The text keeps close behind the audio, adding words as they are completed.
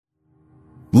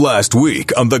Last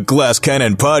week on the Glass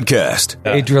Cannon podcast.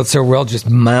 Adriel so will just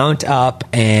mount up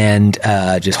and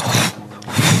just...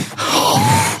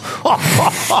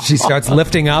 She starts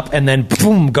lifting up and then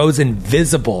boom, goes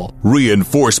invisible.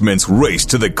 Reinforcements race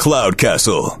to the cloud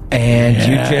castle. And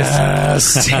you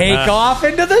just take off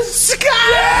into the sky!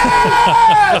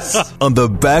 Yes! On the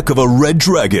back of a red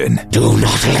dragon. Do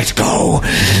not let go.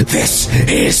 This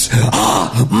is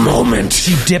our moment.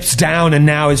 She dips down and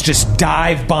now is just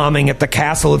dive bombing at the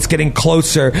castle. It's getting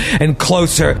closer and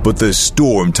closer. But the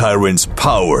Storm Tyrant's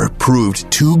power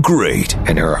proved too great.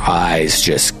 And her eyes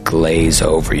just glaze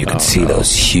over. You can see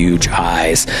those huge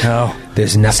eyes. No.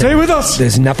 There's nothing. Stay with us!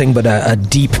 There's nothing but a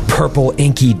deep purple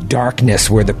inky darkness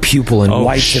where the pupil and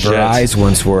whites of her eyes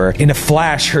once were. In a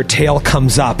flash, her tail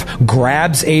comes up,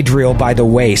 grabs Adriel by the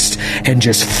waist, and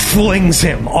just flings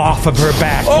him off of her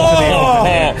back into the open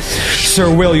air.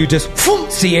 Sir Will, you just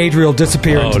see Adriel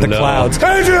disappear into the clouds.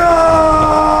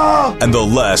 Adriel! And the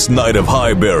last knight of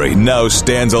Highbury now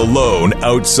stands alone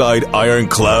outside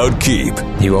Ironcloud Keep.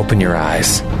 You open your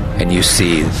eyes, and you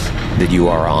see that you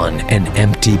are on an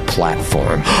empty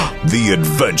platform. The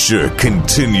adventure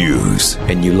continues.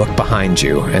 And you look behind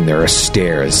you, and there are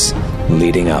stairs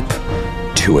leading up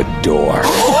to a door.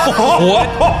 What?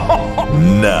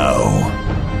 Now.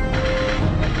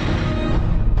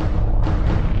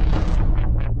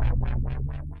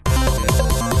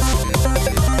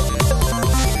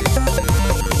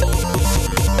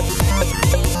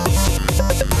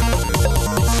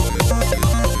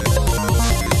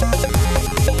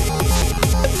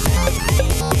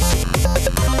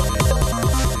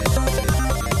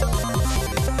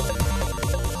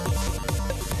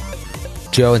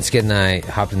 Joe and Skid and I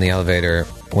hopped in the elevator,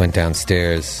 went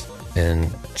downstairs,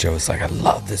 and Joe was like, I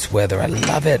love this weather. I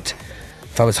love it.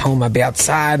 If I was home, I'd be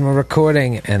outside and we're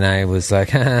recording. And I was like,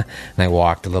 haha. And I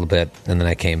walked a little bit, and then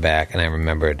I came back, and I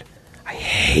remembered, I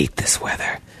hate this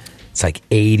weather. It's like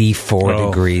 84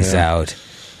 degrees out.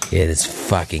 It is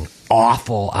fucking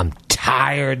awful. I'm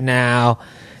tired now.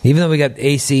 Even though we got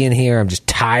AC in here, I'm just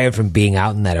tired from being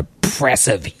out in that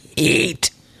oppressive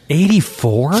heat.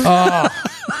 84?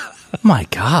 My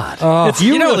God.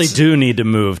 You really do need to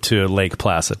move to Lake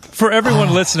Placid. For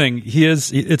everyone listening,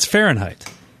 it's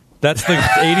Fahrenheit. That's the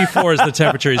 84 is the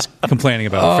temperature he's complaining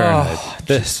about. Fahrenheit.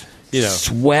 Just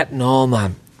sweating all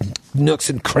my nooks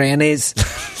and crannies.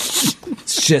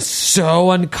 It's just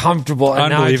so uncomfortable.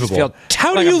 And unbelievable. Now I just feel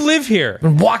How do you live here?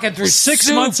 I'm walking through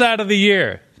 6 months out of the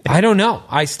year. I don't know.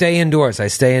 I stay indoors. I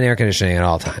stay in air conditioning at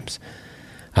all times.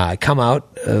 I come out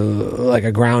like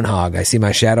a groundhog. I see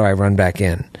my shadow. I run back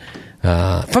in.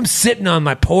 If I'm sitting on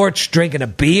my porch drinking a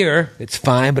beer, it's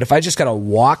fine. But if I just got to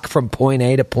walk from point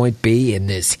A to point B in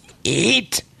this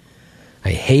heat, I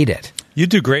hate it. You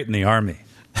do great in the Army.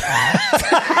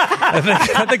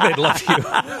 I think they'd love you.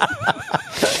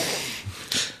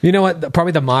 You know what?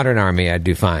 Probably the modern Army, I'd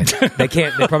do fine. They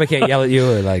probably can't yell at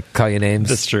you or like call you names.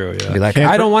 That's true. Yeah. Be like,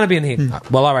 I don't want to be in the heat.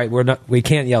 Well, all right, we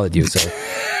can't yell at you, so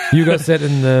you go sit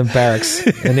in the barracks,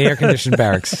 in the air conditioned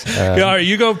barracks. All right,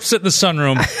 you go sit in the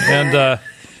sunroom and.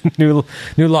 New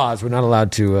laws. We're not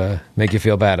allowed to make you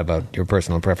feel bad about your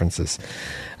personal preferences.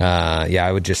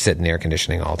 I would just sit in air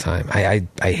conditioning all the time. I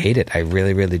hate it. I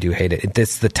really, really do hate it.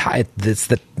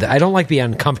 I don't like being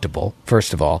uncomfortable,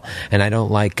 first of all, and I don't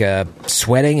like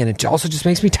sweating, and it also just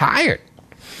makes me tired.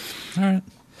 All right.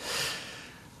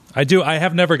 I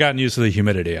have never gotten used to the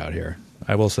humidity out here.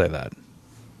 I will say that.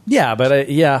 Yeah, but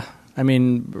I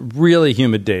mean, really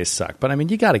humid days suck. But I mean,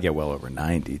 you got to get well over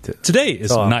 90. Today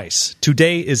is nice.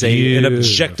 Today is an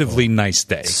objectively nice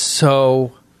day.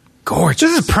 So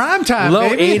gorgeous. This is prime time, Low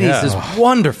baby. 80s is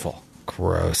wonderful.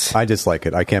 Gross. I dislike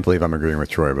it. I can't believe I'm agreeing with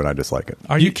Troy, but I dislike it.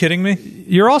 Are you kidding me?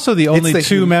 You're also the only the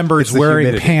two members wearing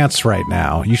humidity. pants right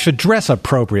now. You should dress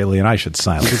appropriately, and I should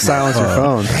silence. You should silence your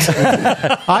phone.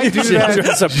 I do that.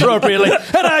 Dress appropriately,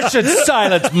 and I should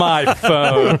silence my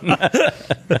phone.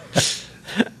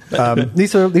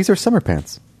 These are summer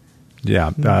pants.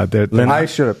 Yeah, I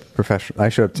showed up professional.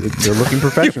 They're looking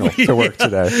professional to work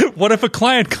today. What if a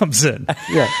client comes in?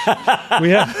 Yeah, we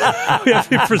have to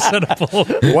be presentable.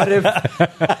 What if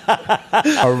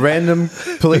a random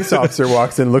police officer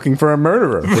walks in looking for a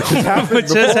murderer, which has happened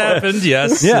Which has happened,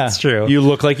 yes, that's true. You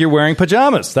look like you're wearing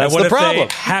pajamas. That's and what the problem. if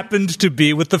they happened to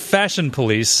be with the fashion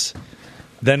police?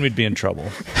 Then we'd be in trouble.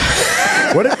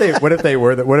 What if they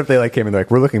like came in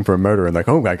like, we're looking for a murderer, and like,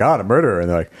 oh my god, a murderer, and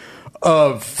they're like,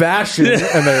 of fashion, and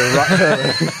then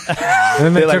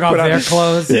they took off their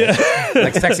clothes,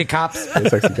 like sexy cops.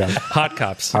 Sexy cops. Hot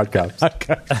cops. Hot cops.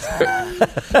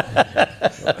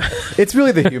 It's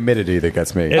really the humidity that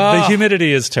gets me. The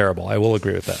humidity is terrible. I will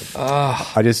agree with that.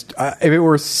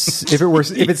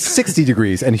 If it's 60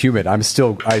 degrees and humid, I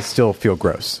still feel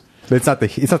gross. But it's not the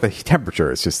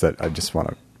temperature. It's just that I just want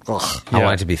to. I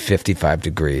want it to be 55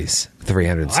 degrees,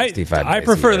 365 I days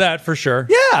prefer a year. that for sure.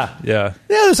 Yeah,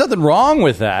 there's nothing wrong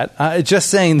with that. Just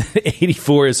saying that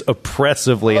 84 is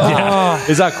oppressively hot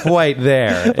is not quite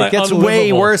there. It Like, gets way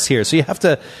unlivable. worse here, so you have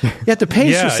to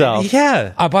pace yourself.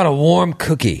 Yeah. I bought a warm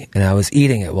cookie, and I was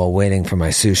eating it while waiting for my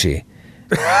sushi.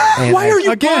 And Why are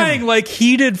you Again. buying like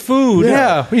heated food?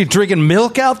 Yeah, what are you drinking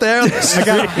milk out there? I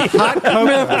got hot Coke.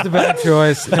 That's a bad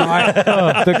choice. No,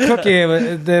 the cookie,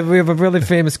 we have a really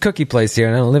famous cookie place here,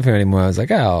 and I don't live here anymore. I was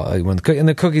like, and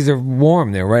the cookies are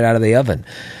warm. They're right out of the oven.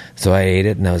 So I ate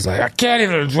it, and I was like, I can't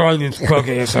even enjoy these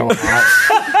cookies. So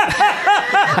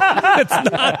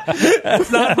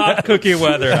It's not hot cookie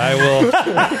weather. I'm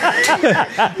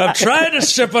trying to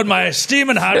sip on my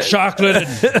steaming hot chocolate and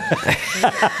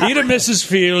eat a Mrs.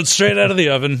 Fields straight out of the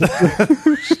oven.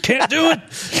 Can't do it.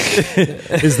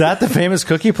 Is that the famous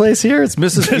cookie place here? It's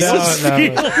Mrs. Fields.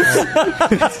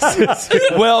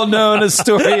 Well known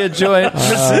Astoria joint,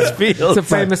 Mrs. Fields. it's a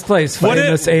famous place.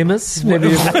 Famous Amos, maybe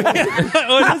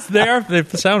Oh, it's there. They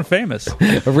sound famous.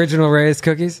 original Ray's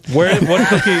cookies. What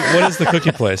is the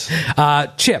cookie place?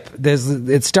 Chip.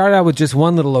 It started out with just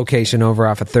one little location over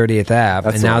off of 30th Ave,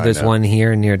 That's and the now one I there's know. one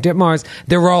here near Ditmars.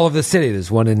 They're all over the city.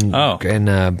 There's one in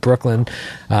Brooklyn. They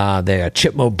got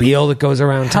Chipmobile that goes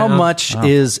around How town. much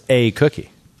is a cookie?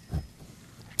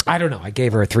 I don't know. I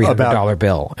gave her a $300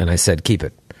 bill, and I said, keep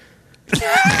it.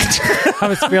 I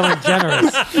was feeling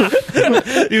generous.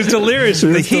 He was delirious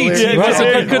with the heat. He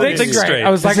wasn't couldn't think straight. I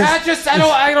was like,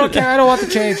 I don't care. I don't want the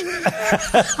change.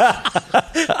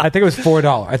 I think it was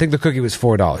 $4. I think the cookie was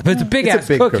 $4, but it's a big ass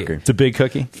cookie. It's a big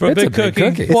cookie. For a It's big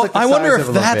cookie. Well, like the I wonder size if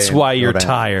of a that's vein. why you're A vein.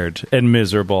 tired and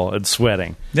miserable and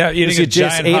sweating. Yeah, eating Because a you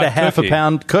just giant ate hot a half cookie. a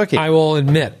pound cookie. I will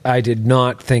admit, I did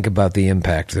not think about the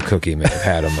impact the cookie may have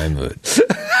had on my mood.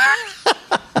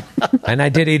 And I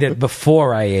did eat it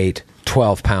before I ate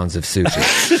 12 pounds of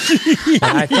sushi.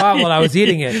 And I thought while I was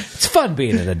eating it, it's fun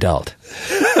being an adult.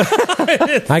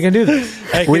 I can do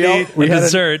this. I could eat a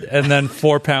dessert and then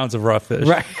 4 pounds of raw fish.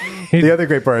 Right. The other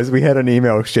great part is we had an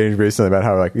email exchange recently about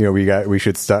how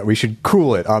we should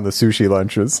cool it on the sushi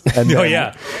lunches. And Oh, then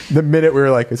yeah. the minute we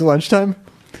were like, is it lunchtime?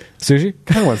 Sushi?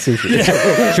 I want sushi.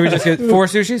 Should we just get 4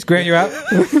 sushis? Grant, you're out?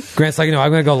 Grant's like, no, I'm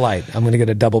going to go light. I'm going to get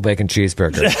a double bacon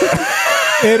cheeseburger.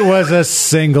 It was a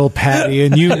single patty,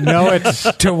 and you know it.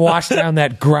 To wash down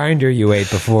that grinder you ate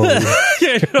before we...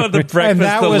 The breakfast, And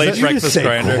that the was late a- breakfast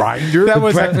grinder. That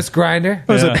was breakfast grinder?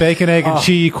 It was a bacon, egg, and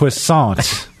cheese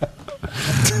croissant.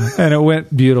 And it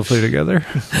went beautifully together.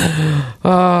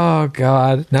 Oh,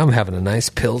 God. Now I'm having a nice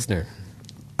Pilsner.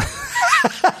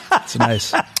 It's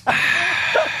nice.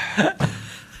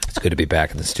 It's good to be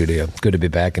back in the studio. It's good to be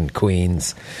back in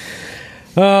Queens.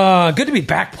 Good to be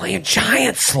back playing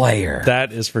Giant Slayer.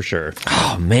 That is for sure.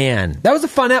 Oh man, that was a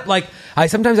fun app. Like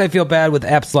sometimes I feel bad with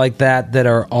apps like that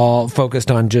are all focused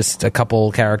on just a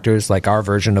couple characters, like our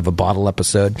version of a bottle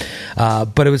episode.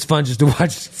 But it was fun just to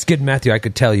watch Skid and Matthew. I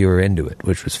could tell you were into it,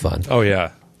 which was fun. Oh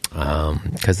yeah.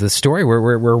 Because the story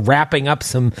we're wrapping up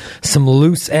some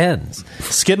loose ends.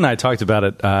 Skid and I talked about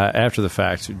it after the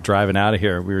fact, driving out of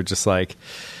here. We were just like,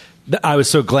 I was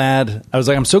so glad. I was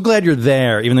like, I'm so glad you're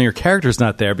there, even though your character's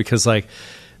not there, because like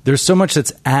there's so much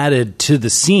that's added to the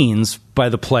scenes by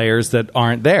the players that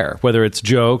aren't there, whether it's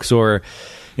jokes or.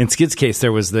 In Skid's case,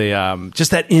 there was the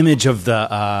just that image of the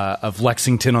of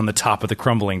Lexington on the top of the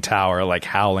crumbling tower, like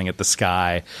howling at the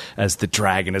sky as the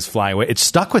dragon is flying away. It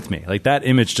stuck with me. Like that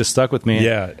image just stuck with me.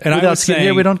 Yeah, and without I was Skid saying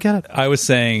here, we don't get it. I was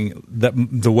saying that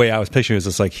the way I was picturing it is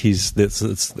it's like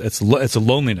it's a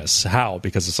loneliness. How?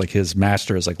 Because it's like his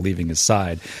master is like leaving his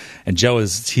side, and Joe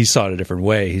he saw it a different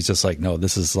way. He's just like, no,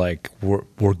 this is like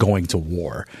we're going to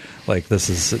war. Like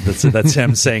that's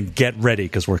him saying, get ready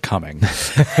because we're coming,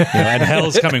 and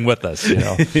hell's coming with us.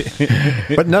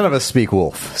 But none of us speak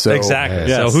wolf. So Exactly.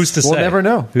 Yes. So who's to say? We'll never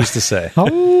know. Who's to say?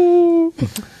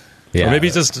 Yeah. Or maybe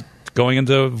he's just going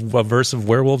into a verse of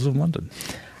Werewolves of London.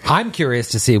 I'm curious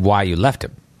to see why you left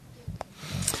him.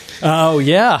 Oh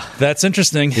yeah, That's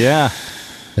interesting. yeah.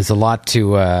 There's a lot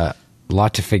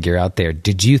to figure out there.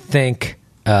 Did you think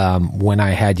when I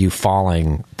had you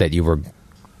falling that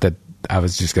I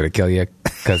was just going to kill you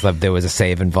because there was a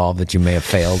save involved that you may have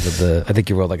failed with I think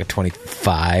you rolled like a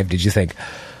 25. Did you think,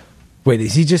 wait,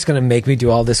 is he just going to make me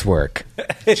do all this work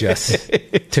just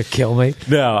to kill me?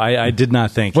 No, I did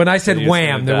not think. When I said that he was wham,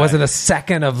 gonna there die. wasn't a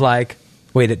second of like,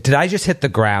 wait, did I just hit the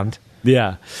ground?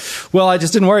 Yeah. Well, I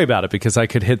just didn't worry about it because I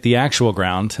could hit the actual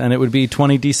ground and it would be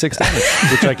 20d6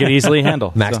 damage, which I could easily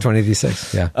handle. Max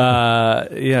 20d6, yeah.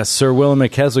 Yeah, Sir Willem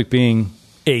McKeswick being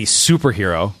a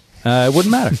superhero, it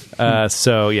wouldn't matter.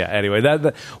 So, yeah, anyway,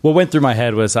 what went through my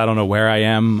head was I don't know where I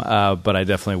am, but I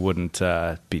definitely wouldn't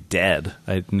be dead.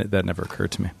 That never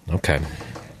occurred to me. Okay.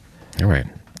 All right.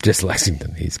 Just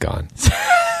Lexington, he's gone.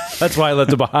 That's why I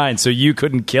left him behind, so you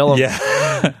couldn't kill him.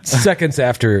 Yeah. Seconds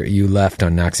after you left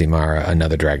on Naximara,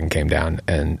 another dragon came down,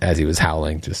 and as he was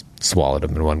howling, just swallowed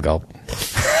him in one gulp.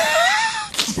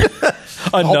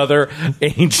 Another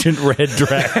ancient red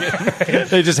dragon.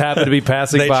 They just happen to be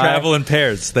passing They by. travel in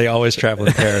pairs. They always travel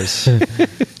in pairs.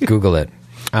 Google it.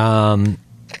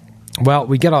 Well,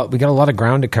 we got a lot of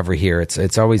ground to cover here.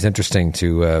 It's always interesting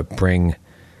to bring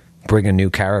a new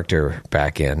character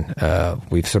back in.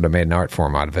 We've sort of made an art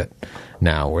form out of it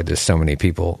now, where there's so many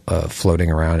people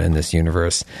floating around in this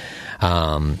universe.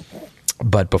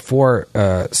 But before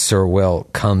Sir Will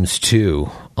comes to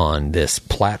on this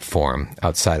platform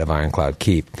outside of Ironcloud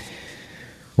Keep,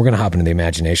 we're going to hop into the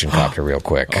imagination copter real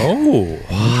quick. Oh,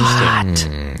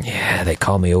 interesting. Yeah, they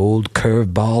call me Old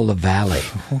Curveball the Valley.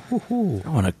 I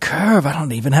want a curve. I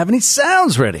don't even have any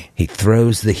sounds ready. He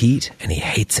throws the heat, and he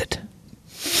hates it.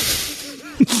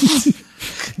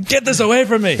 Get this away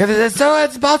from me.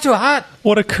 It's about too hot.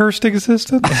 What a cursed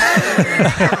existence.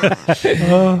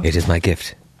 It is my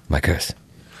gift, my curse.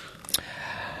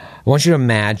 I want you to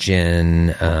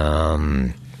imagine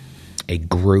a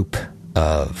group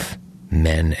of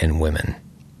men and women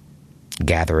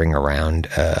gathering around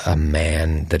a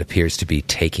man that appears to be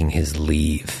taking his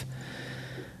leave.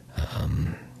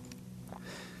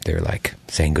 They're like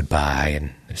saying goodbye, and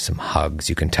there's some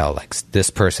hugs. You can tell like this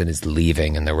person is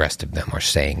leaving and the rest of them are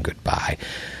saying goodbye.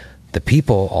 The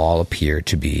people all appear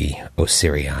to be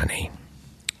Osiriani.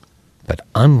 But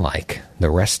unlike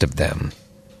the rest of them,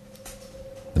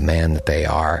 the man that they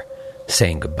are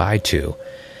saying goodbye to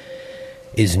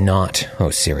is not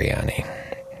Osiriani.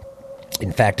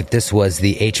 In fact, if this was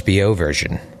the HBO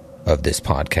version of this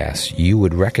podcast, you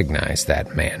would recognize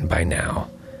that man by now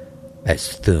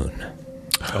as Thune.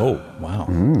 Oh, wow.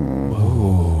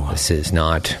 This is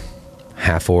not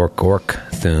half-orc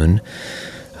Thune.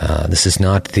 This is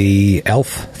not the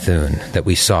elf Thune that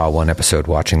we saw one episode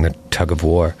watching the tug of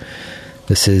war.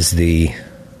 This is the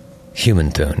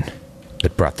human Thune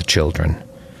that brought the children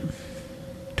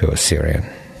to Osirian.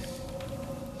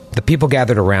 The people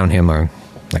gathered around him are,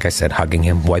 like I said, hugging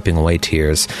him, wiping away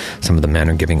tears. Some of the men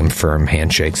are giving him firm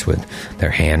handshakes with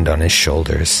their hand on his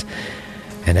shoulders.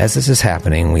 And as this is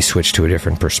happening, we switch to a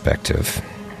different perspective.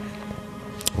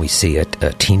 We see a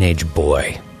teenage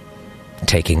boy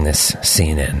taking this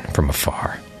scene in from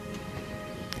afar.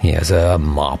 He has a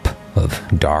mop of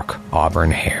dark auburn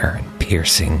hair and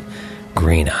piercing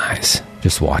green eyes,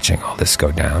 just watching all this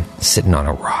go down, sitting on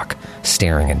a rock,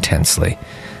 staring intensely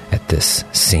at this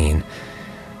scene,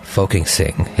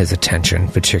 focusing his attention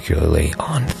particularly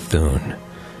on Thune,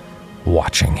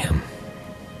 watching him.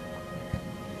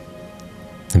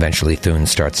 Eventually, Thune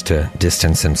starts to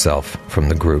distance himself from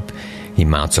the group. He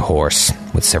mounts a horse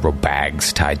with several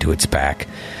bags tied to its back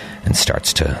and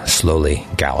starts to slowly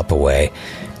gallop away.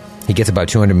 He gets about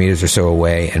 200 meters or so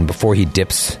away, and before he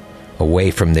dips away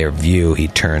from their view, he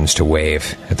turns to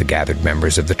wave at the gathered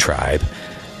members of the tribe,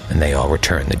 and they all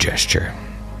return the gesture.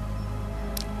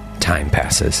 Time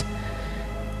passes.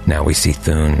 Now we see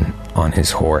Thune on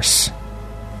his horse,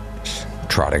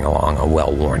 trotting along a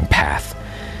well-worn path.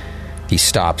 He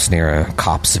stops near a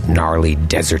copse of gnarly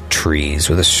desert trees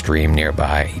with a stream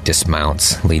nearby. He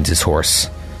dismounts, leads his horse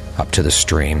up to the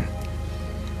stream.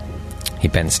 He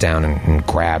bends down and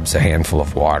grabs a handful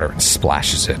of water and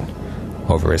splashes it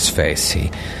over his face.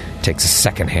 He takes a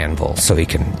second handful so he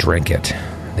can drink it.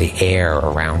 The air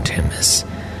around him is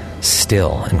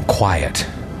still and quiet,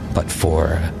 but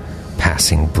for a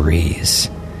passing breeze.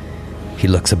 He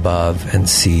looks above and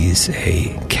sees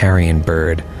a carrion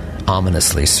bird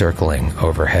ominously circling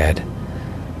overhead.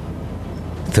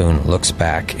 Thune looks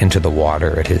back into the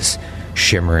water at his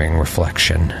shimmering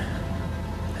reflection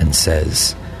and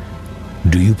says,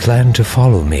 "Do you plan to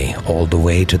follow me all the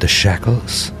way to the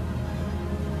shackles?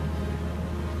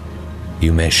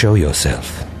 You may show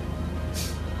yourself."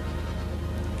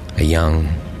 A young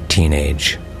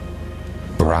teenage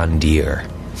Brandir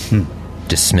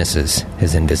dismisses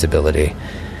his invisibility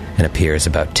and appears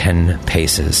about 10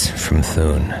 paces from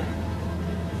Thune.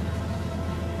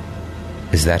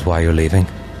 "Is that why you're leaving?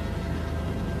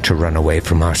 To run away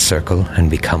from our circle and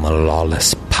become a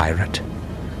lawless pirate?"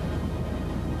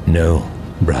 "No,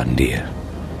 Brandir.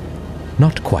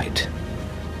 Not quite.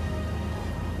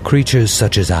 Creatures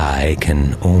such as I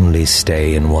can only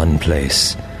stay in one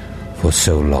place for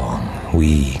so long.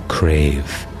 We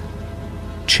crave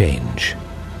change.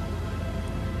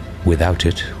 Without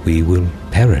it, we will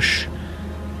perish.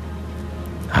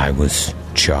 I was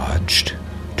charged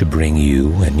to bring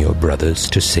you and your brothers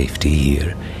to safety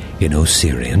here in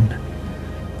Osirian.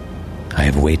 I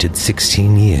have waited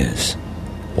 16 years,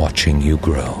 watching you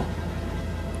grow.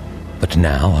 But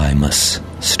now I must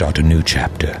start a new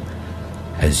chapter,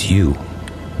 as you,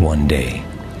 one day,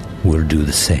 will do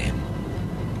the same.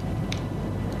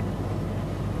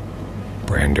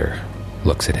 Brander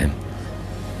looks at him.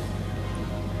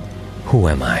 Who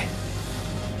am I?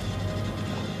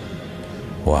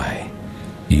 Why,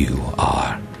 you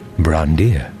are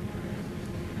Brandir,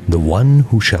 the one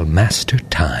who shall master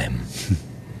time.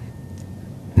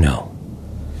 No.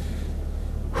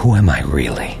 Who am I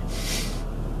really?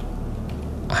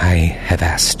 I have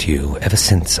asked you ever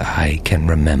since I can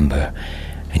remember,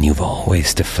 and you've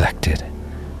always deflected,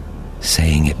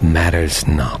 saying it matters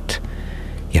not.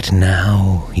 Yet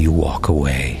now you walk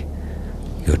away,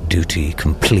 your duty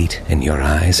complete in your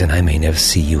eyes, and I may never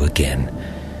see you again.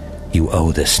 You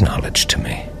owe this knowledge to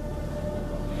me.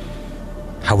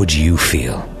 How would you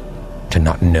feel to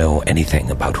not know anything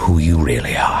about who you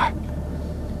really are?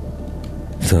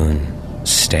 Thun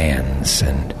stands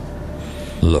and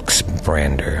looks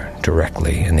Brander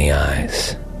directly in the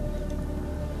eyes.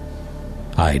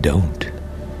 I don't.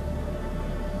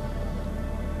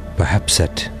 Perhaps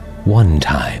at one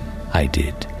time I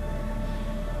did.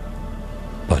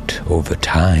 But over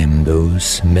time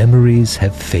those memories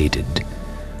have faded,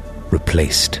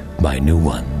 replaced by new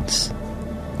ones,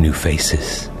 new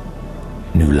faces,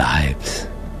 new lives.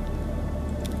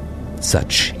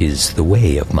 Such is the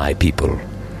way of my people.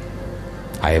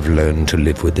 I have learned to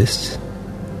live with this,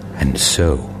 and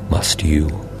so must you.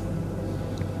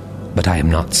 But I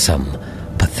am not some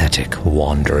pathetic,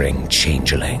 wandering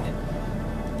changeling.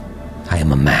 I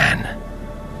am a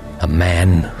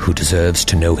man who deserves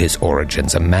to know his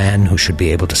origins, a man who should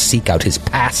be able to seek out his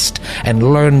past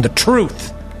and learn the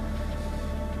truth.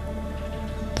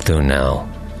 Thun now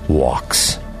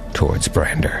walks towards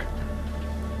Brander.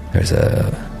 There's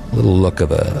a little look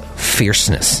of a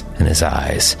fierceness in his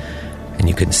eyes, and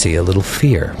you can see a little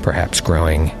fear perhaps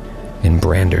growing in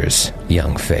Brander's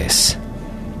young face.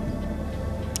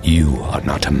 You are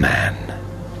not a man.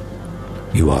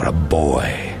 You are a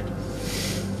boy,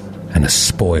 and a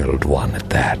spoiled one at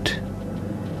that.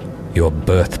 Your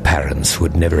birth parents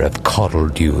would never have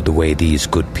coddled you the way these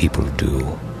good people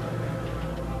do.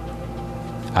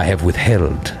 I have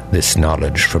withheld this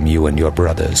knowledge from you and your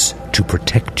brothers to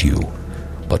protect you,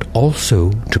 but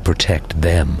also to protect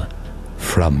them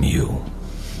from you.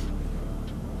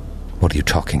 What are you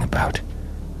talking about?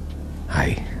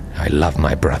 I love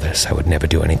my brothers. I would never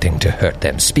do anything to hurt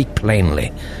them. Speak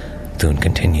plainly. Thun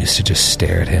continues to just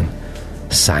stare at him,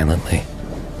 silently.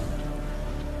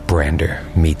 Brander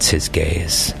meets his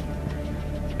gaze.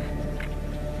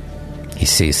 He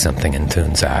sees something in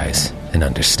Thun's eyes and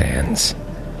understands.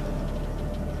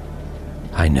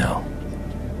 I know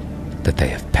that they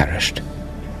have perished.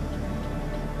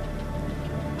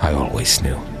 I always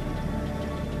knew.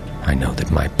 I know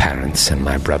that my parents and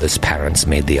my brother's parents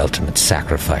made the ultimate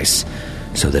sacrifice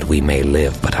so that we may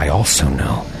live, but I also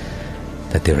know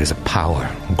that there is a power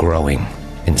growing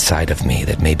inside of me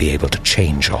that may be able to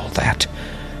change all that.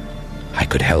 I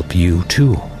could help you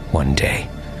too one day.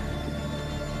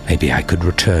 Maybe I could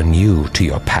return you to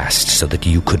your past so that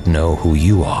you could know who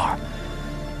you are.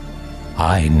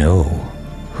 I know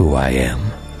who I am,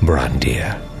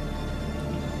 Brandir.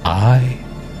 I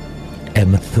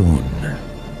am Thun.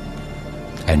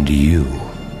 And you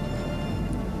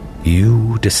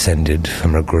descended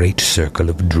from a great circle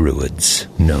of druids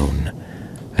known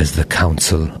as the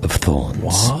Council of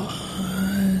Thorns. What?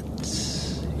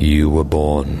 You were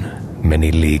born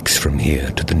many leagues from here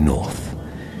to the north,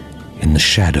 in the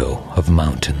shadow of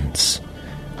mountains,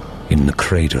 in the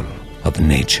cradle of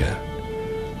nature.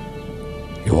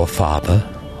 Your father,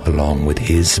 along with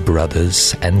his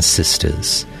brothers and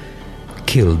sisters,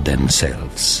 killed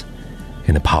themselves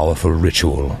in a powerful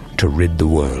ritual to rid the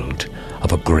world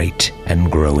of a great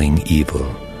and growing evil,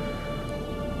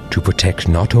 to protect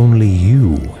not only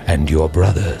you and your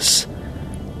brothers,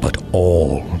 but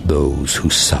all those who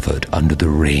suffered under the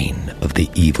reign of the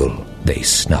evil they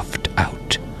snuffed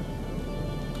out.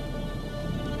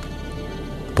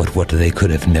 But what they could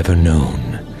have never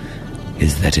known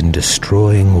is that in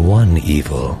destroying one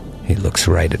evil, he looks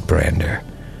right at Brander,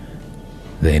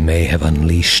 they may have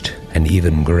unleashed an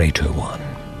even greater one.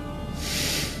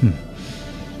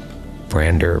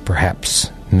 Brander perhaps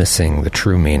missing the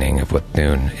true meaning of what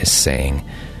Thune is saying,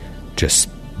 just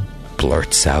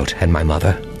blurts out, "And my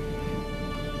mother?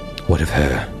 What of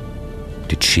her?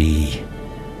 Did she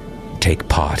take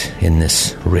part in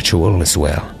this ritual as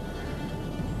well?"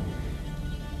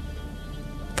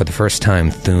 For the first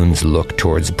time, Thune's look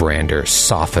towards Brander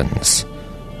softens,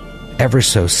 ever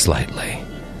so slightly.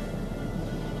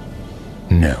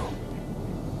 "No.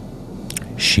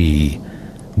 She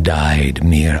died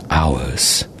mere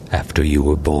hours after you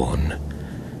were born.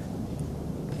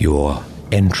 Your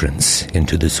entrance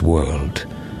into this world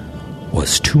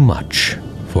was too much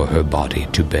for her body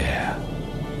to bear."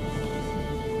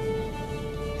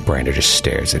 Brander just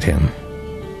stares at him,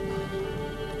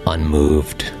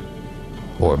 unmoved,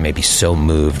 or maybe so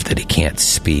moved that he can't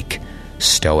speak,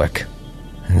 stoic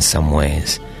in some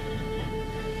ways.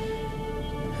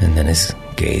 And then his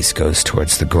gaze goes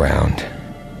towards the ground.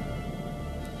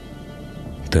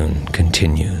 Thune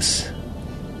continues,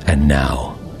 "And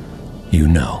now you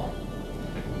know.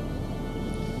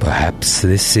 Perhaps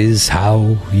this is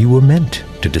how you were meant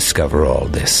to discover all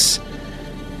this.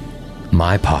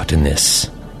 My part in this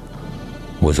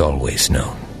was always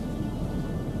known.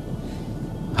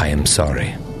 I am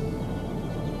sorry.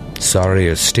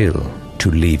 Sorrier still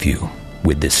to leave you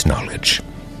with this knowledge."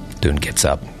 Thune gets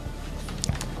up,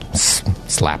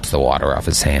 slaps the water off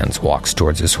his hands, walks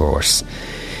towards his horse.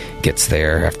 Gets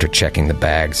there, after checking the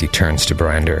bags, he turns to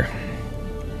Brander.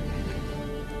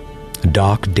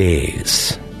 "Dark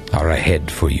days are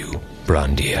ahead for you,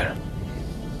 Brandir.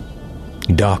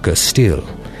 Darker still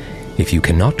if you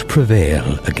cannot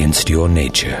prevail against your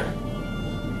nature.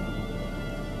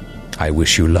 I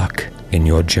wish you luck in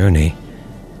your journey,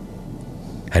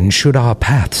 and should our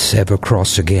paths ever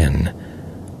cross again,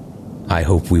 I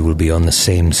hope we will be on the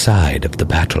same side of the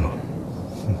battle."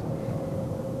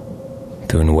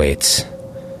 Thune waits,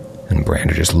 and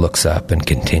Brander just looks up and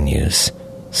continues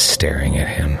staring at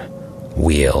him,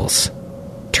 wheels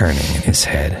turning in his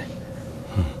head.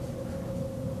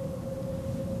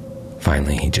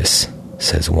 Finally, he just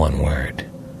says one word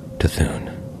to Thune.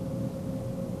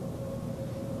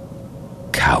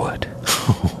 "Coward."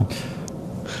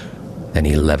 Then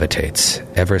he levitates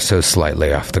ever so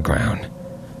slightly off the ground,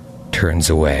 turns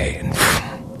away, and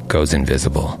goes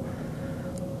invisible,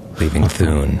 leaving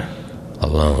Thune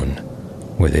alone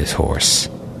with his horse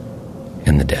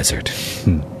in the desert.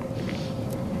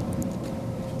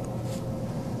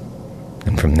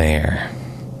 And from there,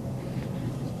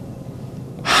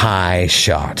 high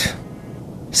shot,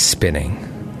 spinning,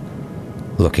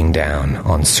 looking down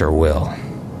on Sir Will,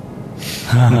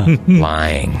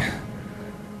 lying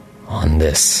on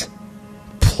this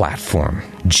platform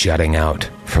jutting out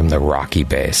from the rocky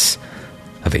base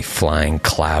of a flying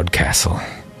cloud castle.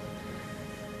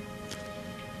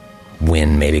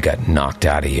 Wind maybe got knocked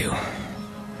out of you.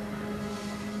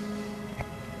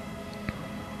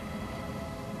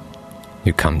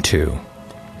 You come to.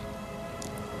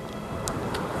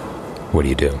 What do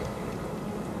you do?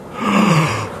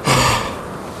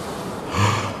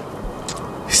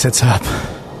 He sits up,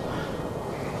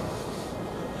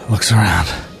 looks around.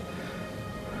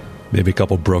 Maybe a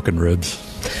couple broken ribs.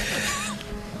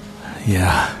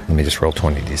 Yeah. Let me just roll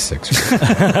 20d6.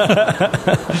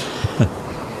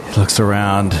 He looks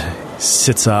around,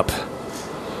 sits up,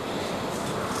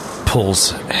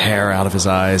 pulls hair out of his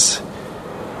eyes,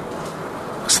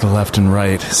 looks to the left and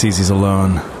right, sees he's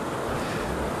alone,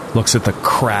 looks at the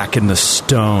crack in the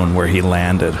stone where he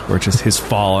landed, where just his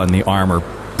fall and the armor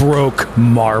broke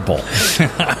marble.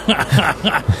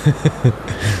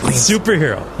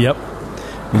 Superhero. Yep.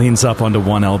 Leans up onto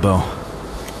one elbow.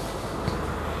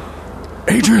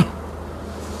 Adriel!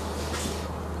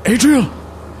 Adriel!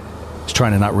 He's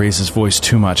trying to not raise his voice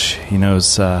too much. He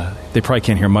knows they probably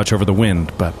can't hear much over the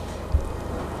wind, but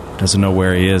doesn't know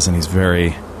where he is, and he's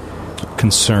very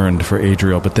concerned for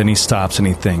Adriel. But then he stops and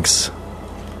he thinks.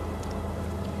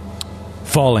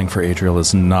 Falling for Adriel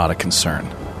is not a concern.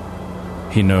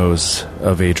 He knows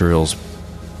of Adriel's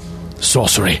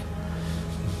sorcery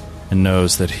and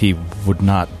knows that he would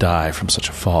not die from such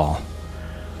a fall.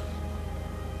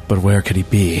 But where could he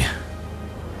be?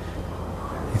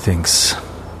 He thinks,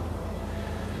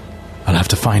 I'll have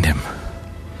to find him.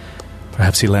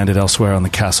 Perhaps he landed elsewhere on the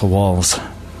castle walls.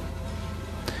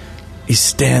 He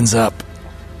stands up,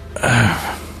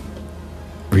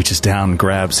 reaches down,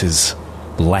 grabs his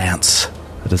lance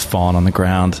that has fallen on the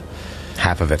ground.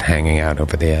 Half of it hanging out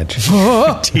over the edge.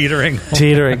 Teetering.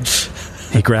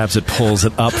 He grabs it, pulls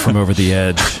it up from over the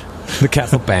edge. The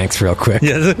castle banks real quick.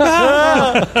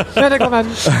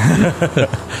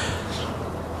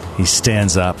 He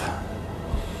stands up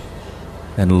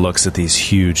and looks at these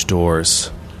huge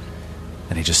doors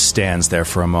And he just stands there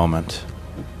for a moment.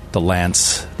 The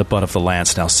butt of the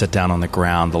lance now set down on the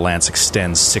ground. The lance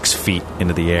extends 6 feet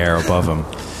into the air above him.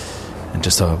 And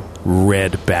just a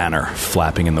red banner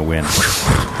flapping in the wind.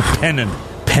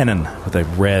 Pennon with a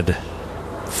red,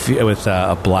 with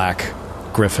a black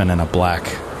griffin and a black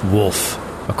wolf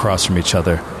across from each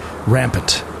other,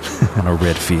 rampant on a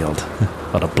red field,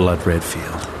 on a blood-red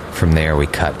field. From there, we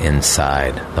cut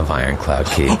inside of Ironclad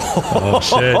Keep. Oh,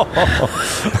 shit.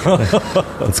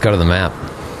 Let's go to the map.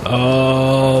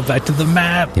 Oh, back to the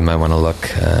map. You might want to look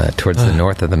towards the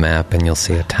north of the map, and you'll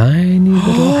see a tiny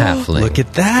little halfling. Look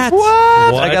at that.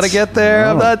 What? I gotta get there.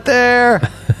 I'm not there.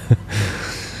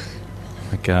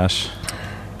 My gosh.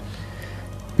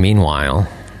 Meanwhile,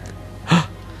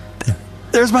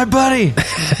 there's my buddy.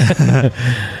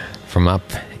 from up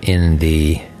in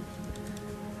the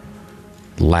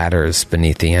ladders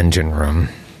beneath the engine room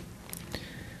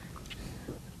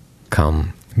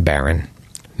come Baron,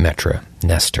 Metra,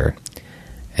 Nestor,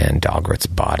 and Dalgrit's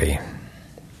body.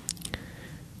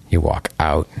 You walk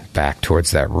out back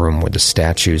towards that room where the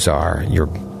statues are. Your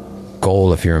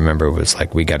goal, if you remember, was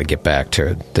like, we got to get back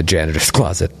to the janitor's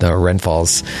closet,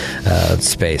 Renfall's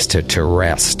space to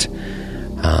rest.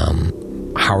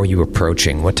 How are you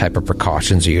approaching? What type of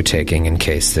precautions are you taking in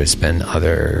case there's been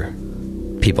other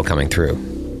people coming through?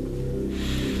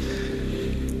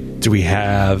 Do we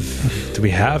have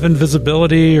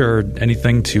invisibility or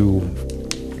anything to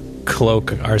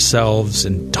cloak ourselves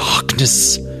in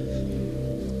darkness?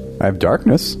 I have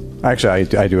darkness.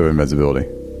 Actually, I do have invisibility.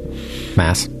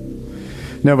 Mass?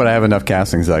 No, but I have enough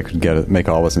castings that I could make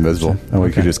all of us invisible, and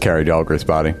we could just carry Dalgrith's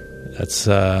body. That's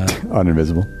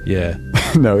uninvisible. Yeah.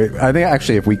 No, I think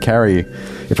actually if we're carrying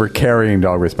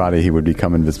Dalgrith's body, he would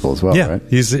become invisible as well. Yeah, right?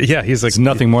 he's like It's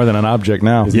nothing more than an object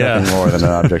now. He's nothing more than an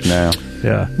object now.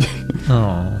 Yeah.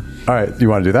 Oh. All right, you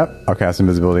want to do that? I'll cast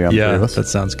invisibility on the three of us. That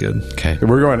sounds good. Okay.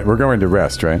 We're going to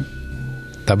rest, right?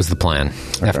 That was the plan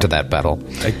after that battle.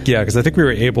 Yeah, because I think we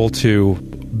were able to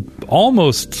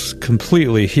almost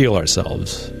completely heal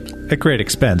ourselves. At great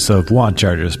expense of wand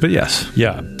charges, but yes.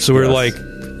 Yeah, so we're like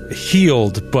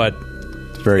healed, but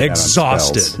Very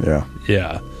exhausted. Yeah.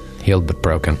 Yeah. Healed but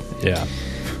broken. Yeah.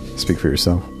 Speak for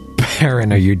yourself.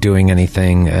 Baron, are you doing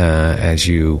anything as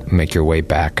you make your way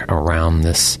back around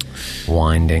this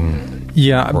winding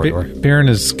corridor? Baron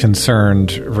is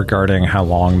concerned regarding how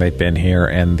long they've been here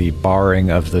and the barring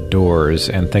of the doors,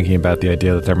 and thinking about the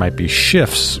idea that there might be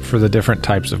shifts for the different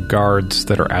types of guards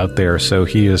that are out there. So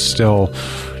he is still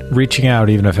reaching out,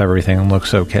 even if everything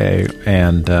looks okay,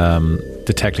 and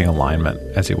detecting alignment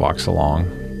as he walks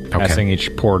along. Passing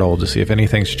each portal to see if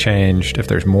anything's changed, if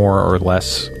there's more or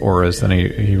less auras than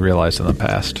he realized in the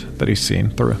past that he's seen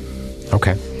through.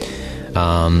 Okay.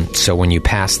 So when you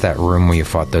pass that room where you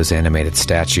fought those animated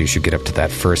statues, you get up to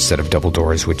that first set of double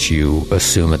doors, which you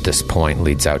assume at this point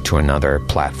leads out to another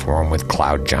platform with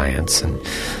cloud giants and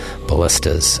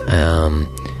ballistas.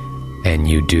 And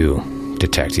you do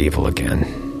detect evil again.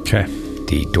 Okay.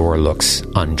 The door looks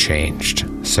unchanged,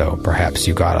 so perhaps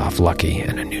you got off lucky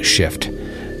and a new shift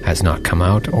has not come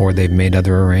out, or they've made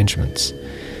other arrangements.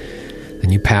 Then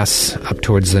you pass up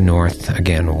towards the north,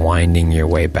 again winding your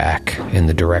way back in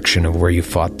the direction of where you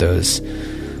fought those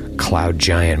cloud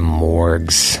giant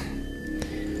morgues.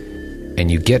 And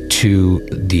you get to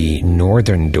the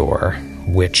northern door,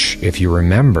 which, if you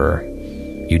remember,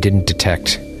 you didn't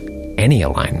detect any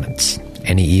alignments,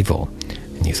 any evil.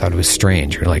 And you thought it was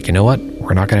strange. You're like, you know what?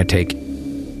 We're not going to take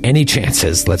any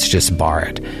chances. Let's just bar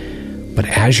it. But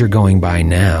as you're going by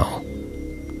now,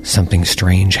 something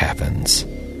strange happens.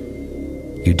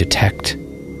 You detect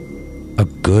a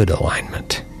good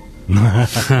alignment. Whoa.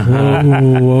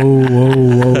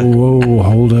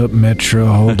 Hold up, Metro.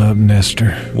 Hold up,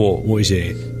 Nestor. What is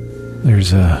it?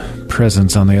 There's a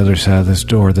presence on the other side of this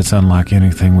door that's unlike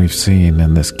anything we've seen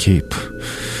in this keep.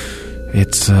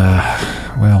 It's,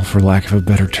 well, for lack of a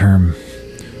better term,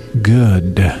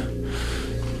 good.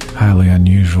 Highly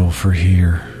unusual for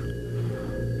here.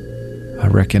 I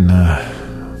reckon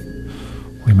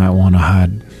we might want to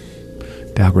hide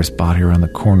Dalgrith's body around the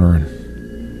corner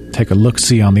and take a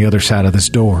look-see on the other side of this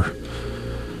door.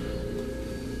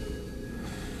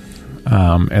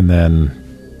 And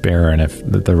then Baron, if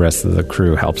the rest of the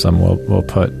crew helps him, we'll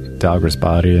put Dalgrith's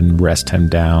body and rest him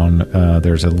down.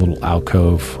 There's a little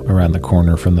alcove around the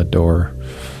corner from the door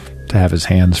to have his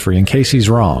hands free in case he's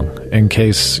wrong. In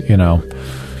case,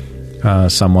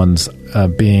 someone's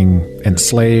being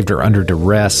enslaved or under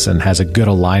duress and has a good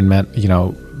alignment.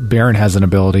 Baron has an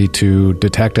ability to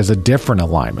detect as a different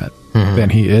alignment than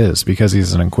he is, because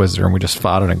he's an Inquisitor, and we just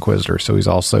fought an Inquisitor, so he's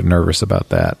also nervous about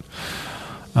that.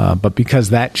 But because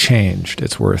that changed,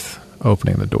 it's worth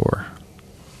opening the door.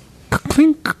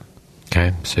 Clink.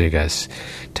 Okay, so you guys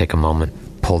take a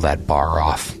moment, pull that bar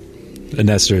off. And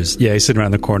Nestor's, he's sitting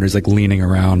around the corner. He's like leaning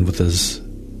around with his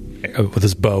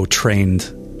bow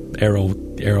trained, arrow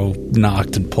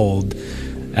knocked and pulled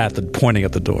pointing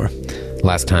at the door.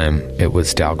 Last time it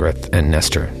was Dalgrith and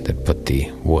Nestor that put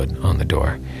the wood on the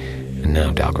door, and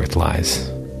now Dalgrith lies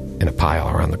in a pile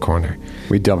around the corner.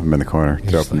 We dump him in the corner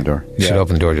to open the door. You should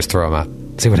open the door, just throw him out,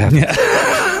 see what happens.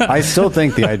 I still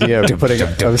think the idea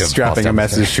of strapping a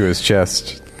message to his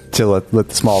chest to let the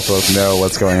small folk know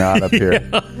what's going on up here.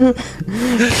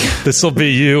 This will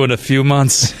be you in a few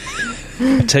months.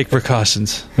 Take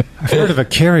precautions. I've heard of a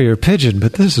carrier pigeon,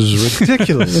 but this is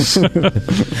ridiculous.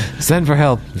 Send for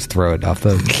help. Just throw it off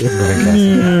the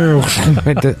moving cast.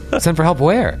 Wait, send for help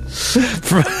where?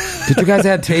 Did you guys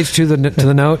add Tage to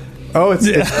the note? Oh, it's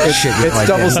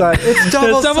double-sided. It's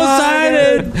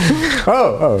double-sided.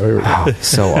 Oh, here we go.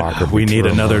 So awkward. We need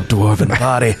another dwarven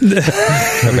body.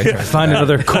 Find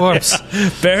another corpse.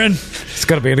 Baron. It's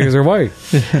got to be an easier way.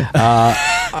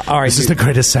 All right, this is the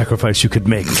greatest sacrifice you could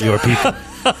make for your people.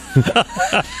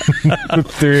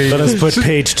 Let us put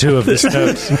page 2 of this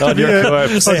note on your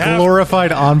corpse. A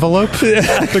glorified envelope.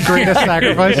 The greatest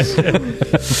sacrifice.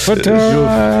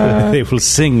 They will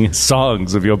sing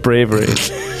songs of your bravery.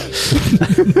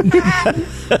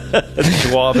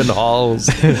 Dwarven halls.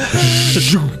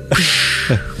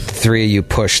 The three of you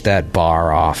push that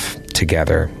bar off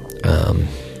together, and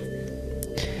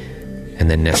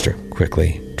then Nestor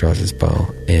quickly draws his bow.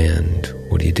 And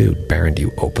what do? Baron, do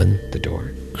you open the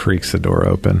door? Creaks the door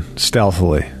open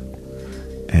stealthily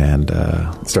and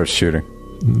starts shooting.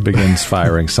 Begins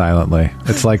firing silently.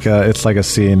 It's like a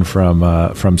scene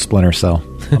from Splinter Cell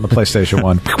on the PlayStation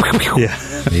 1. Yeah.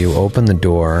 You open the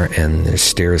door and there's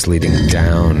stairs leading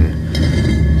down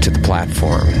to the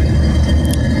platform.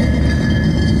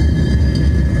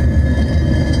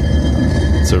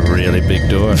 It's a really big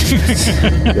door.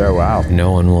 Yeah, wow.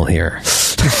 No one will hear.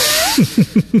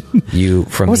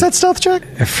 What was that stealth check?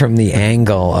 From the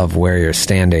angle of where you're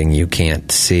standing, you can't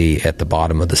see at the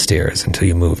bottom of the stairs until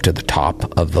you move to the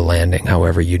top of the landing.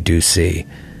 However, you do see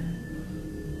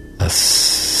a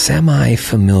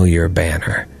semi-familiar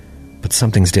banner, but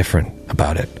something's different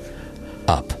about it.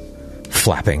 Up,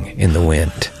 flapping in the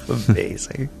wind.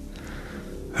 Amazing.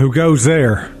 Who goes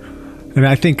there? And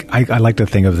I think I like to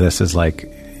think of this as like,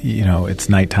 it's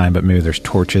nighttime, but maybe there's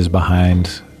torches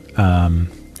behind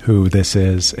who this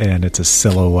is, and it's a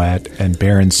silhouette, and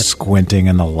Baron's squinting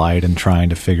in the light and trying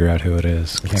to figure out who it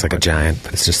is. Looks like a giant,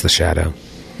 but it's just the shadow.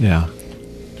 Yeah.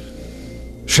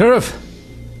 Sheriff,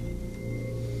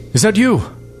 is that you?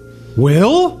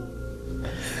 Will?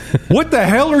 What the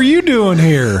hell are you doing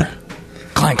here?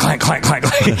 Clank, clank, clank, clank,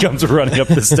 clank. He comes running up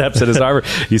the steps in his armor.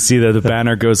 You see that the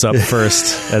banner goes up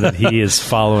first, and then he is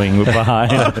following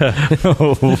behind,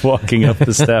 walking up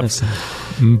the steps.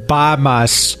 By my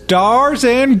stars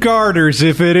and garters,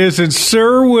 if it isn't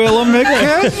Sir Willem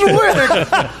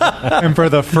McKeswick. And for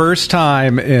the first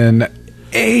time in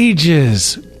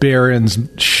ages, Baron's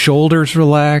shoulders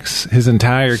relax, his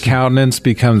entire countenance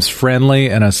becomes friendly,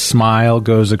 and a smile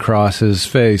goes across his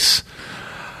face.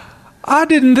 I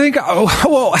didn't think...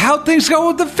 well, how'd things go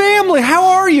with the family? How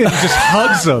are you? He just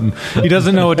hugs him. He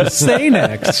doesn't know what to say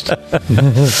next.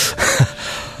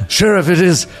 Sheriff, it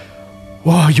is...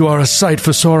 Oh, you are a sight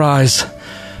for sore eyes.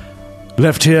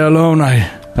 Left here alone, I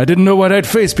didn't know what I'd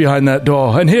face behind that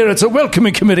door. And here it's a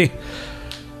welcoming committee.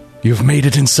 You've made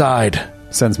it inside.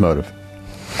 Sense motive.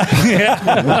 And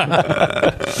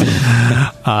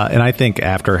I think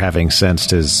after having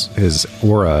sensed his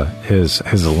aura,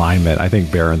 his alignment, I think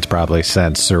Baron's probably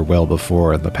sensed Sir Will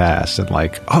before in the past, and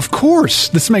of course,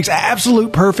 this makes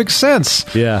absolute perfect sense.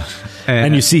 Yeah,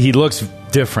 and you see he looks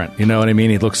different. You know what I mean?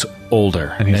 He looks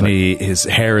older, and his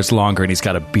hair is longer, and he's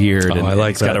got a beard. Oh, and I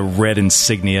like he's got a red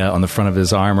insignia on the front of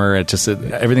his armor.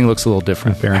 Everything looks a little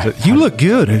different. Baron said, "You look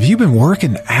good. Have you been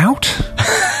working out?"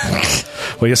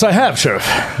 Well, yes, I have, Sheriff.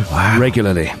 Wow.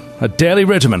 Regularly. A daily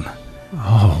regimen.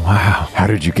 Oh, wow. How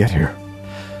did you get here?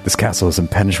 This castle is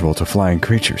impenetrable to flying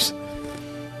creatures.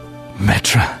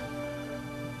 Metra.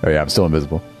 Oh, yeah, I'm still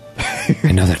invisible.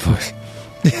 I know that voice.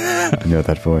 I know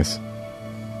that voice.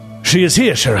 She is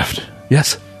here, Sheriff.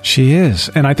 Yes? She is.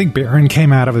 And I think Baron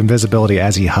came out of invisibility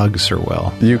as he hugs Sir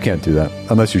Will. You can't do that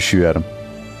unless you shoot at him.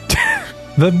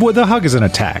 The hug is an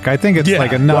attack. I think it's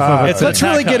enough of it. Let's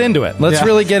really get into it. Let's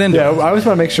really get into it. I just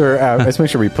want to make sure. Let's make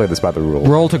sure we play this by the rules.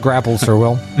 Roll to grapple, Sir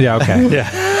Will. Yeah, okay. Yeah.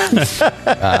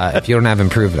 If you don't have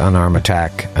improved unarmed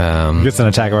attack, Gets an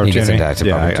attack of he gets opportunity. an attack of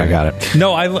Yeah, I opportunity. got it.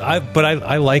 No,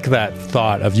 I like that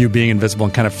thought of you being invisible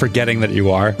and kind of forgetting that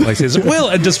you are. Like, says, Will,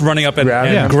 and just running up and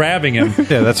grabbing him.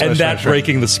 Yeah, that's and what I was that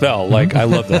breaking the spell. Like, I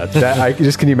love that.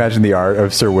 Can you imagine the art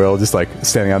of Sir Will just like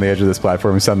standing on the edge of this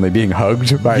platform and suddenly being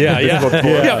hugged by an invisible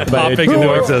dwarf? Popping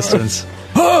into existence.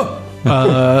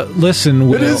 Listen,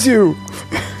 Will. It is you.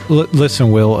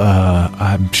 Listen, Will,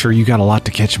 I'm sure you got a lot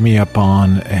to catch me up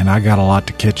on, and I got a lot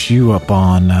to catch you up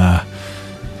on,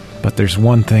 but there's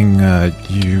one thing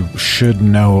you should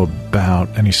know about,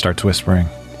 and he starts whispering.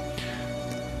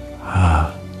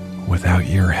 Without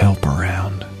your help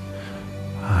around,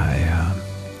 I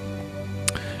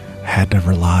had to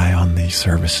rely on the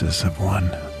services of one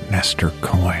Nestor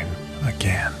Coin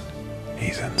again.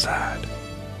 He's inside.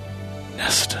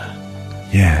 Nestor,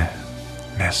 Yeah,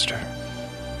 Nestor.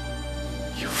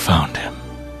 you found him.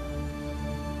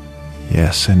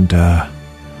 Yes, and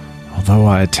although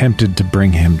I attempted to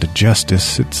bring him to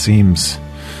justice, it seems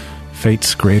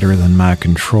fates greater than my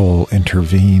control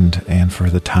intervened, and for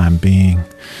the time being,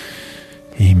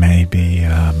 he may be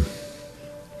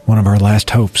one of our last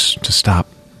hopes to stop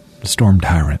the Storm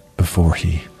Tyrant before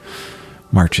he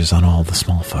marches on all the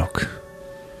small folk.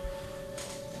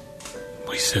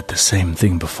 We said the same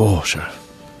thing before, Sheriff.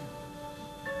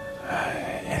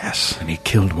 Yes, And he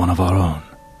killed one of our own.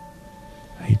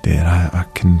 he did. I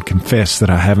can confess that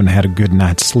I haven't had a good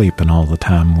night's sleep in all the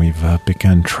time we've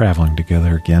begun traveling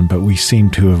together again, but we seem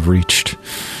to have reached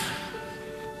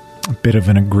a bit of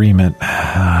an agreement.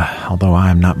 Although I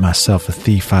am not myself a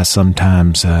thief, I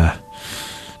sometimes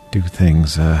do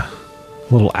things a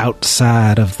little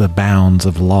outside of the bounds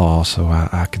of law, so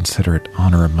I consider it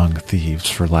honor among thieves,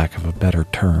 for lack of a better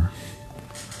term.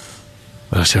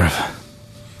 Well, Sheriff,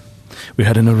 we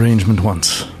had an arrangement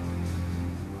once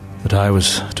that I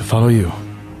was to follow you,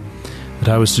 that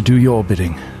I was to do your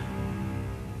bidding,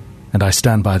 and I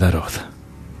stand by that oath.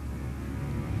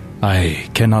 I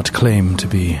cannot claim to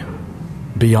be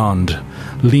beyond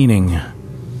leaning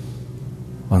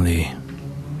on the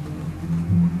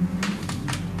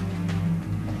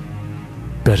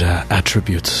better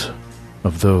attributes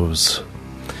of those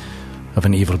of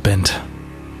an evil bent.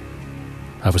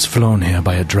 I was flown here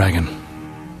by a dragon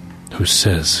who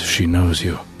says she knows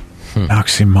you.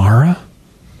 Oxymara?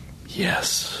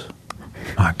 Yes.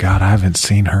 My God, I haven't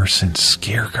seen her since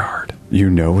Skiergard. You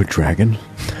know a dragon?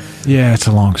 Yeah, it's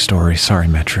a long story. Sorry,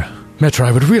 Metra. Metra,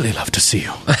 I would really love to see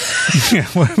you. Yeah,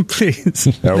 well, please.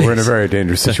 No, we're in a very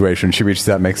dangerous situation. She reaches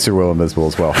out, makes Sir Will invisible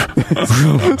as well.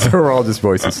 So we're all just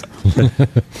voices.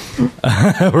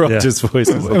 We're all just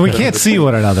voices. And we can't see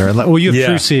one another. Well, you have Yeah.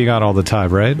 true seeing on all the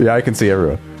time, right? Yeah, I can see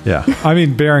everyone. Yeah. I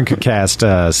mean, Baron could cast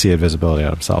see invisibility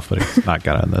on himself, but he's not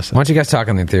got it in this. Why don't you guys talk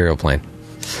on the ethereal plane?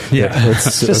 Yeah,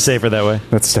 Let's just safer that way.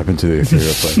 let's step into the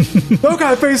ethereal plane. Oh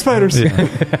God, face spiders!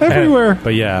 Everywhere.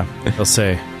 But yeah, they'll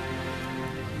say,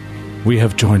 we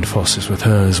have joined forces with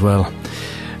her as well,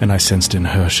 and I sensed in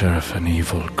her, Sheriff, an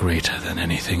evil greater than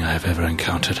anything I have ever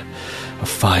encountered. A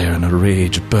fire and a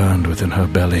rage burned within her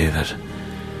belly that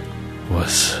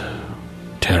was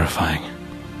terrifying.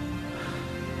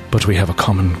 But we have a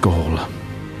common goal.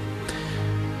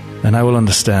 And I will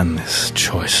understand this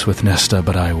choice with Nestor,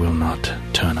 but I will not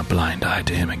turn a blind eye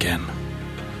to him again.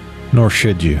 Nor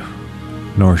should you.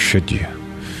 Nor should you.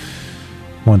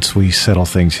 Once we settle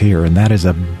things here, and that is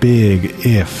a big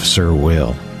if, Sir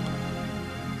Will.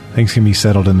 Things can be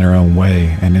settled in their own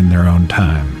way and in their own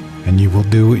time, and you will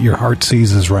do what your heart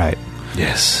sees as right.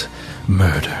 Yes,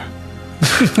 murder.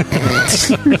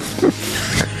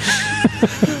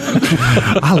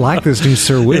 I like this new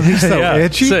Sir Will. He's so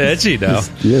edgy. So edgy now.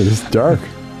 Yeah, this is dark.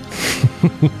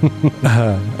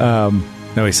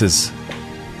 No, he says,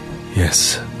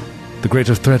 yes, the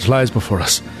greater threat lies before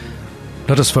us.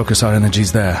 Let us focus our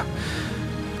energies there.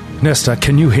 Nestor,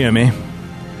 can you hear me?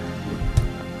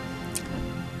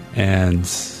 And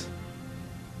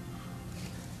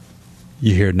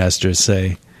you hear Nestor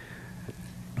say,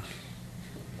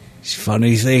 "It's a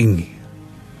funny thing.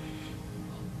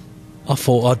 I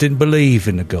thought I didn't believe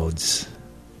in the gods,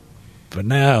 but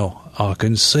now I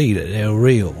can see that they're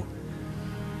real,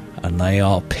 and they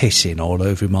are pissing all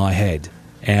over my head."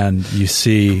 And you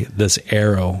see this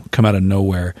arrow come out of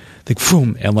nowhere, like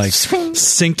boom, and like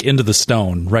sink into the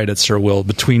stone right at Sir Will,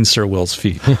 between Sir Will's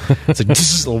feet. It's like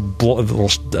just a little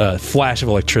flash of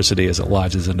electricity as it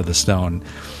lodges into the stone,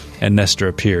 and Nestor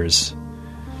appears,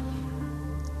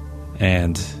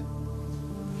 and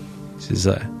he says,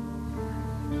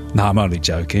 "No, I'm only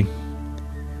joking.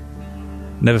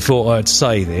 Never thought I'd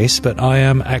say this, but I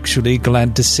am actually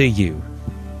glad to see you,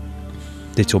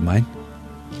 little man."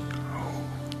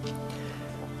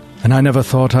 And I never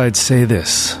thought I'd say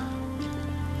this,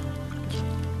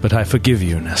 but I forgive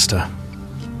you, Nestor.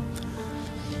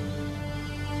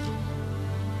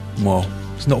 Well,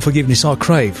 it's not forgiveness I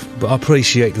crave, but I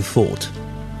appreciate the thought.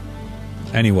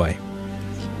 Anyway,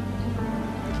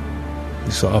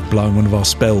 looks like I've blown one of our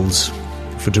spells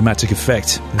for dramatic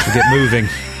effect. If we get moving.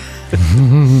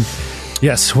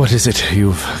 Yes, what is it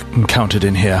you've encountered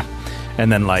in here?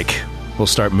 And then, we'll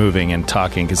start moving and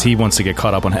talking, because he wants to get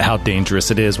caught up on how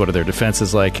dangerous it is, what are their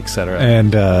defenses like, etc.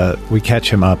 And we catch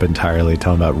him up entirely,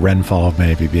 tell him about Renfall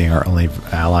maybe being our only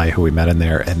ally who we met in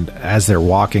there. And as they're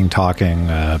walking, talking,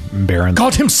 Baron...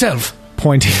 God himself!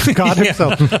 Pointing... God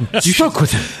himself. You spoke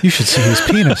with him. You should see his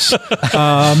penis.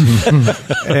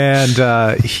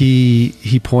 And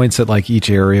he points at each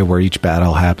area where each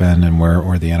battle happened and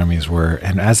where the enemies were.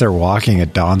 And as they're walking,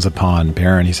 it dawns upon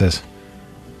Baron. He says,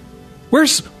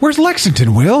 Where's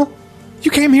Lexington, Will?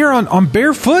 You came here on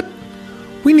barefoot?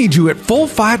 We need you at full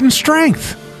fighting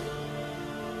strength.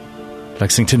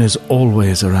 Lexington is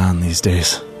always around these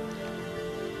days.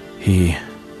 He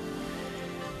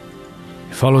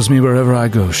follows me wherever I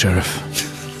go, Sheriff.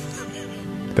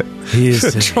 He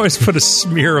is... Troy's put a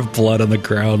smear of blood on the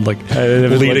ground,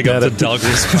 leading up to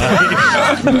Douglas'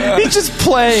 body. He's just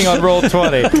playing on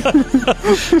Roll20.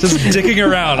 Just dicking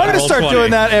around. I'm going to start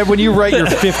doing that, Ed, when you write your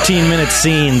 15-minute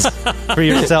scenes for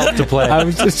yourself to play. I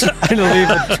was just trying to leave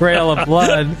a trail of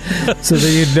blood so that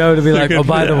you'd know to be like, oh,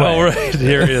 by the way. Oh, right,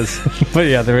 here it is. But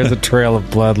yeah, there is a trail of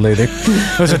blood leading.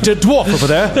 There's a dead dwarf over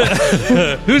there.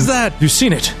 Who's that? You've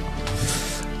seen it.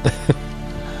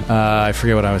 I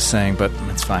forget what I was saying, but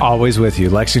it's fine. Always with you.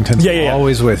 Lexington's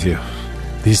always with you.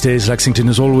 These days, Lexington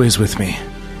is always with me.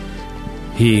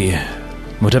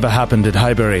 Whatever happened at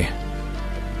Highbury,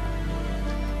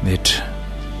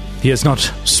 he has not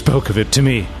spoke of it to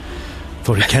me,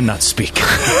 for he cannot speak.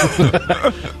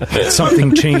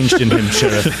 Something changed in him,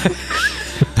 Sheriff.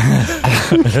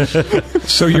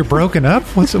 So you're broken up?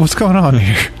 What's going on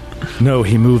here? No,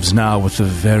 he moves now with the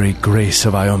very grace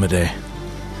of Iomade.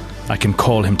 I can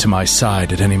call him to my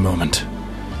side at any moment.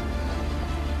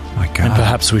 My God. And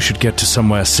perhaps we should get to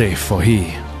somewhere safe, for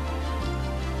he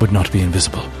would not be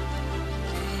invisible.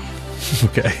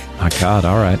 Okay. My God,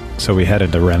 all right. So we head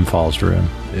into Renfall's room.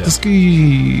 Yeah.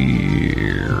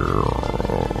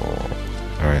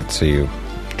 All right, so you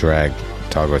drag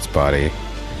Togwart's body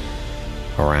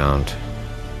around,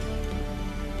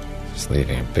 just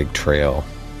leaving a big trail.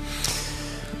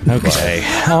 Okay.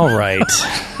 All right.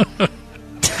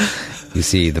 You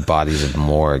see the bodies of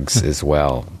morgues as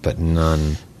well, but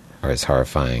none are as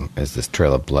horrifying as this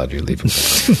trail of blood you're leaving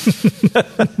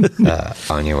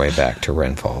on your way back to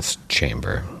Renfall's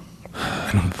chamber.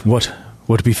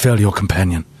 What befell your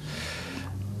companion?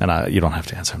 And you don't have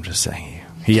to answer, I'm just saying.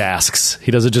 He asks.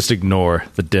 He doesn't just ignore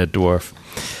the dead dwarf.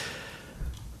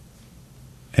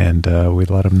 And we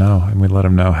let him know, and we let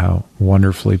him know how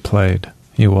wonderfully played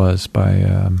he was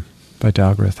by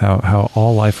Dalgrith, how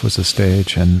all life was a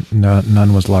stage and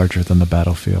none was larger than the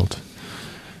battlefield.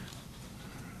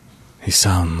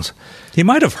 He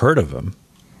might have heard of him.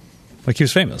 He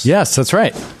was famous. Yes, that's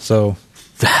right. So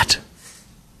That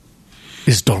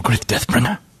is Dalgrith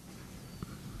Deathbringer.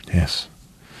 Yes.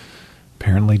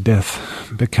 Apparently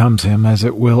death becomes him, as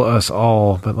it will us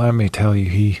all, but let me tell you,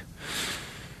 he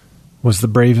was the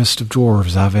bravest of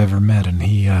dwarves I've ever met, and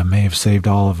he may have saved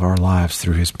all of our lives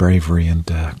through his bravery and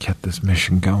kept this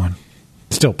mission going.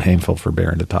 Still painful for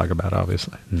Baron to talk about,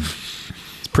 obviously.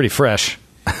 It's pretty fresh.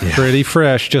 Yeah. Pretty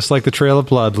fresh, just like the trail of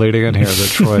blood leading in here that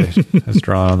Troy has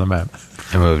drawn on the map.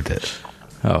 I moved it.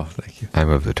 Oh, thank you. I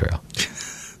moved the trail.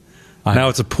 Now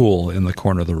it's a pool in the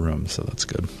corner of the room, so that's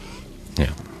good.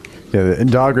 Yeah. Yeah, and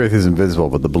Dalgrith is invisible,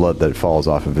 but the blood that falls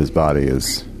off of his body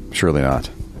is surely not.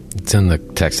 It's in the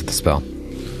text of the spell.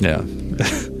 Yeah.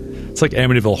 It's like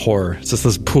Amityville Horror. It's just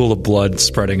this pool of blood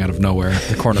spreading out of nowhere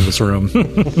in the corner of this room.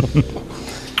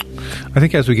 I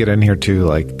think as we get in here, too,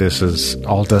 this is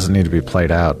all doesn't need to be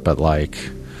played out, but,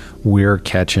 we're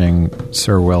catching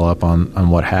Sir Will up on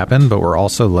what happened, but we're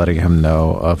also letting him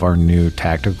know of our new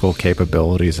tactical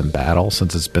capabilities in battle,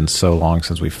 since it's been so long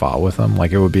since we fought with him.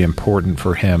 It would be important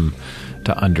for him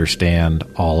to understand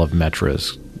all of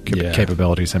Metra's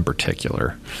capabilities in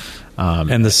particular.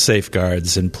 And the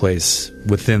safeguards in place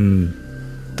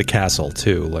within the castle,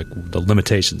 too, the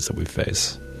limitations that we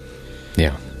face.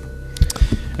 Yeah.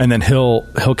 And then he'll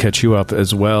catch you up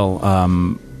as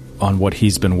well on what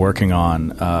he's been working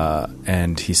on,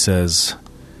 and he says,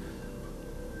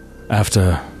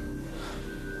 after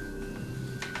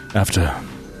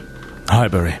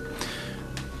Highbury,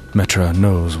 Metra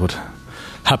knows what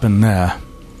happened there.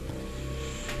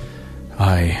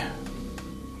 I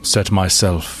set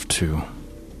myself to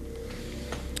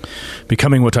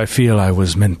becoming what I feel I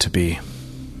was meant to be.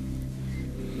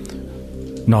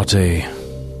 Not a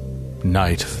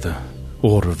knight of the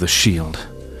Order of the Shield,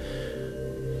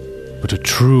 but a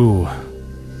true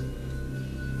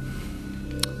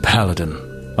paladin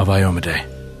of Iomade.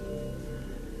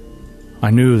 I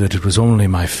knew that it was only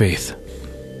my faith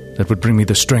that would bring me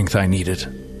the strength I needed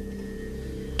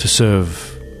to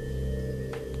serve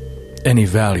any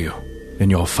value in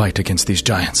your fight against these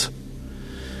giants.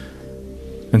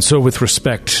 And so with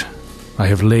respect, I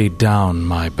have laid down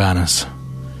my banners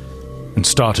and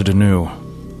started anew.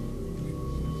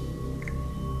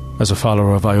 As a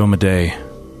follower of Iomade,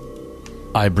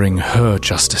 I bring her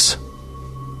justice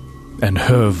and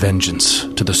her vengeance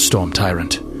to the Storm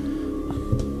Tyrant.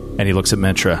 And he looks at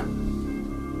Metra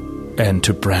and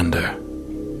to Brander.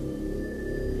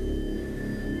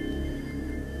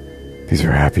 These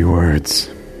are happy words.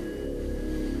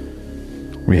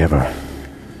 We have a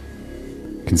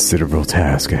considerable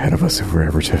task ahead of us if we're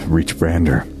ever to reach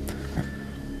Brander.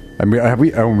 I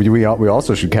mean, we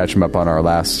also should catch him up on our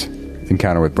last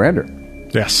encounter with Brander.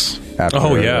 Yes.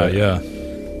 After, yeah.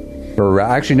 Or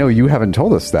actually, no, you haven't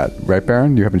told us that, right,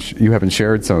 Baron? You haven't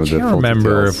shared some of the. I can't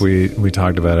remember if we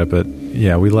talked about it, but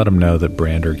yeah, we let him know that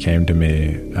Brander came to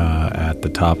me at the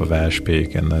top of Ash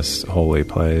Peak in this holy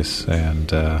place,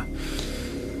 and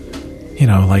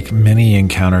like many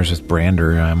encounters with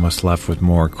Brander, I'm almost left with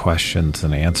more questions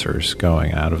than answers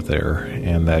going out of there,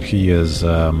 and that he is,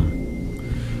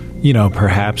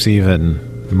 perhaps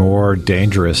even more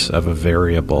dangerous of a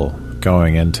variable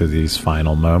going into these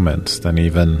final moments than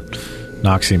even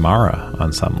Noximara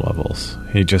on some levels.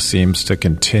 He just seems to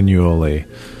continually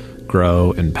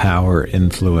grow in power,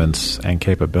 influence, and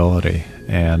capability.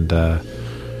 And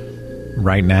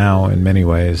right now, in many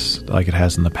ways, like it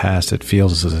has in the past, it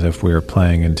feels as if we are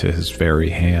playing into his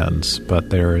very hands. But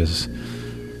there is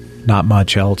not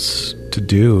much else to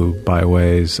do by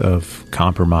ways of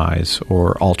compromise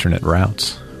or alternate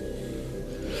routes.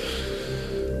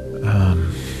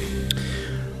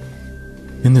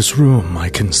 In this room, I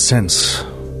can sense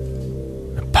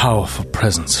a powerful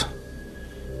presence.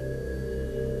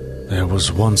 There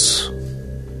was once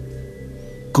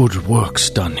good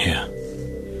works done here.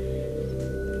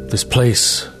 This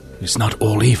place is not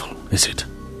all evil, is it?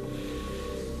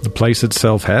 The place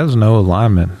itself has no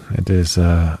alignment. It is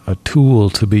a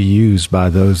tool to be used by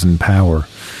those in power.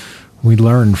 We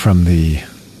learned from the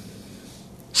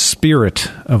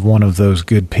spirit of one of those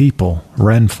good people,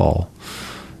 Renfall,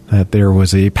 that there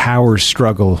was a power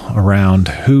struggle around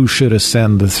who should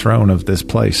ascend the throne of this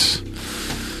place.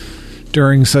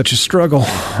 During such a struggle,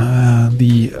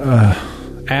 the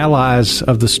allies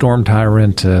of the Storm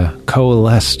Tyrant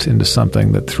coalesced into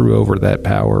something that threw over that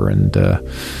power, and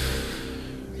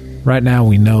right now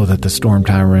we know that the Storm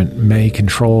Tyrant may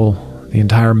control the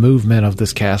entire movement of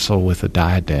this castle with a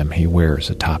diadem he wears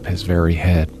atop his very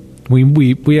head.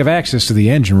 We have access to the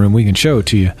engine room. We can show it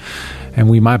to you, and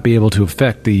we might be able to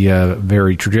affect the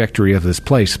very trajectory of this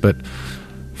place, but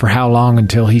for how long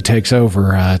until he takes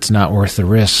over, it's not worth the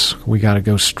risk. We got to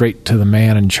go straight to the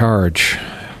man in charge,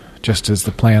 just as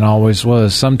the plan always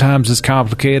was. Sometimes as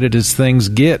complicated as things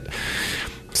get,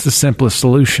 it's the simplest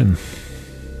solution.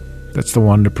 That's the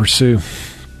one to pursue.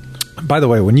 By the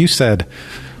way, when you said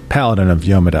Paladin of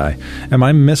Yomade, am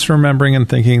I misremembering and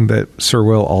thinking that Sir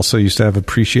Will also used to have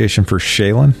appreciation for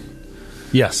Shaylin?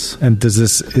 Yes. And does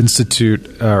this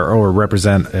institute or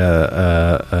represent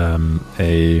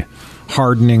a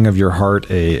hardening of your heart,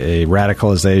 a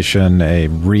radicalization, a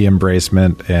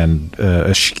re-embracement, and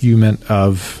eschewment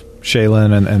of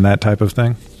Shaylin and that type of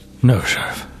thing? No,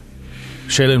 Sheriff.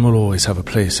 Shaylin will always have a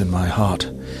place in my heart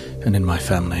and in my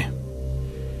family.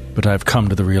 But I've come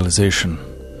to the realization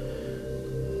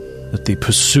that the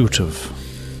pursuit of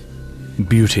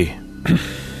beauty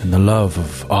and the love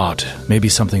of art may be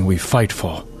something we fight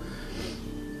for,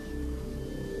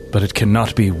 but it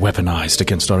cannot be weaponized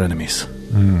against our enemies.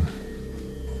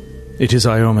 It is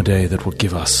Iomade that will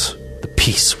give us the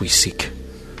peace we seek.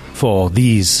 For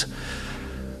these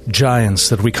giants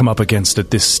that we come up against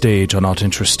at this stage are not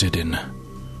interested in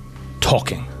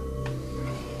talking.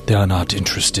 They are not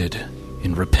interested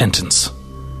in repentance.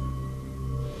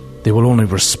 They will only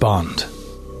respond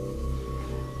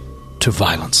to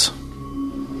violence.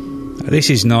 This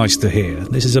is nice to hear.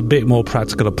 This is a bit more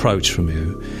practical approach from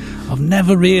you. I've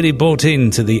never really bought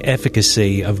into the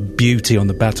efficacy of beauty on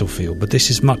the battlefield, but this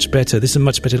is much better. This is a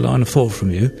much better line of thought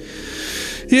from you.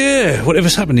 Yeah,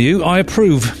 whatever's happened to you, I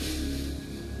approve.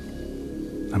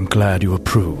 I'm glad you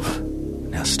approve,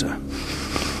 Nestor.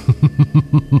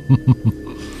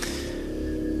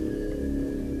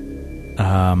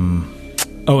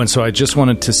 And so I just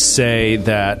wanted to say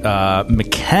that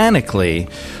mechanically,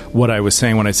 what I was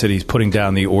saying when I said he's putting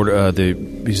down the order,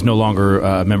 he's no longer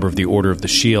a member of the Order of the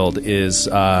Shield, is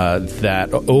that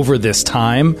over this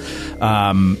time,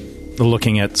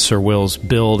 looking at Sir Will's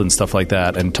build and stuff like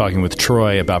that, and talking with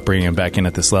Troy about bringing him back in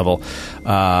at this level,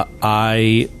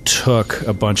 I took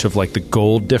a bunch of like the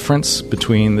gold difference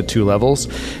between the two levels,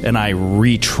 and I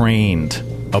retrained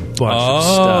a bunch of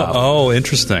stuff. Oh,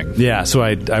 interesting. Yeah, so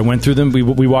I went through them.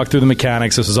 We walked through the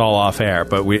mechanics. This is all off air,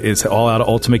 but it's all out of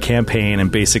Ultimate Campaign, and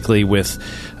basically with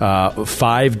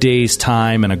 5 days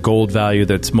time and a gold value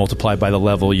that's multiplied by the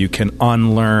level, you can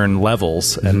unlearn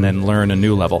levels and then learn a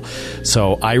new level.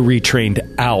 So I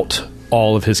retrained out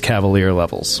all of his Cavalier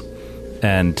levels,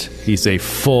 and he's a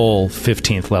full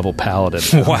 15th level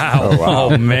Paladin. Wow.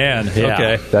 Oh, man. Yeah.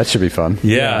 Okay. That should be fun.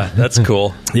 Yeah, that's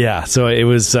cool. Yeah, so it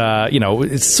was,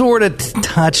 it sort of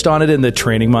touched on it in the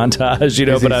training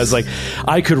montage, but I was like,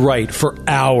 I could write for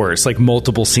hours, like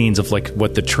multiple scenes of like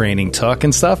what the training took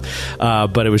and stuff,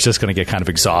 but it was just going to get kind of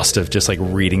exhaustive just like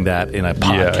reading that in a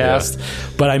podcast. Yeah.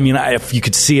 But I mean, if you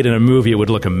could see it in a movie, it would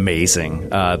look amazing,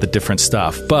 the different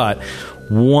stuff. But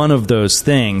one of those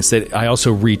things that I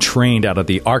also retrained out of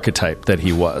the archetype that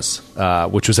he was,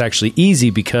 which was actually easy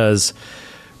because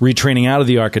retraining out of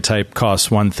the archetype costs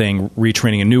one thing,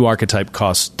 retraining a new archetype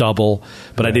costs double,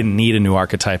 but I didn't need a new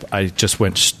archetype. I just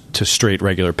went to straight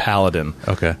regular Paladin.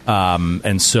 Okay.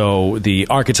 And so the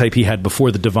archetype he had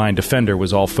before the Divine Defender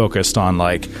was all focused on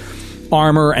like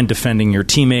armor and defending your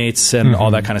teammates and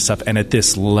all that kind of stuff. And at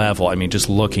this level, I mean, just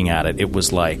looking at it, it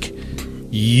was like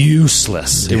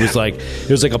useless. Yeah. It was like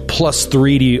a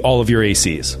 +3 to all of your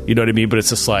ACs. You know what I mean? But it's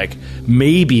just like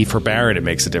maybe for Baron it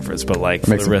makes a difference, but like it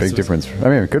makes a big difference. I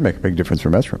mean, it could make a big difference for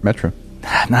Metro.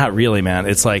 Not really, man.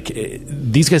 It's like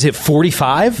these guys hit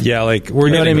 45. Yeah, like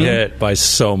we're getting hit by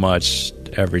so much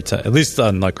every time, at least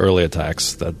on like early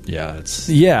attacks. And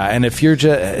if you're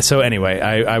just so anyway,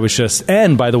 I was just,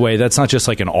 and by the way, that's not just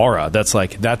like an aura. That's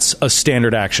a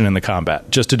standard action in the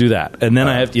combat just to do that, and then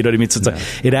I have, you know what I mean. So it's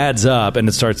like, it adds up and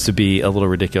it starts to be a little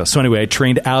ridiculous. So anyway, I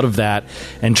trained out of that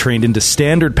and trained into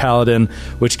standard Paladin,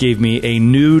 which gave me a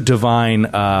new Divine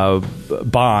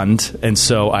Bond, and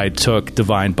so I took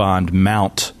Divine Bond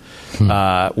Mount,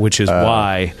 which is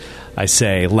why I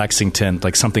say Lexington,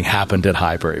 like something happened at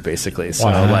Highbury, basically. So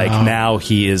like now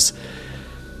he is,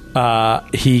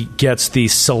 he gets the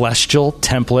celestial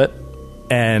template,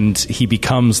 and he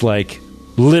becomes like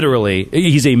literally,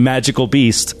 he's a magical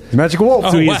beast. Magical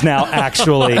wolf. So he is now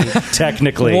actually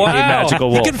technically a magical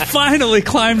wolf. He can finally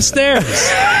climb stairs.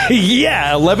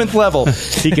 Yeah, 11th level.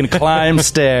 He can climb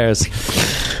stairs.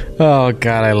 Oh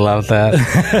God, I love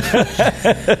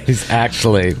that. He's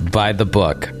actually, by the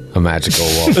book, a magical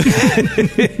wolf.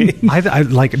 I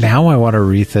like now. I want to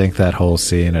rethink that whole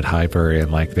scene at Highbury,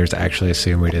 and like, there's actually a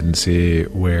scene we didn't see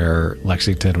where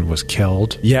Lexington was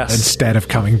killed. Yes, instead of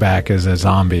coming back as a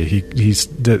zombie, he's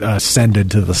ascended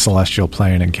to the celestial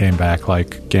plane and came back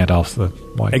like Gandalf the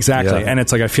White. Exactly, and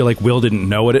it's like I feel like Will didn't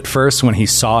know it at first when he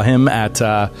saw him at.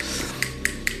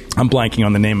 I'm blanking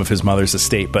on the name of his mother's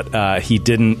estate, but he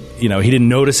didn't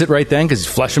notice it right then because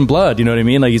he's flesh and blood. You know what I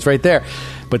mean? Like he's right there.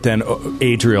 But then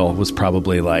Adriel was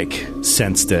probably like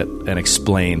sensed it and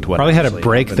explained what. Probably had to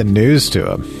break the news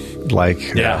to him. Like,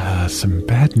 some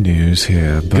bad news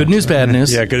here. But, good news, bad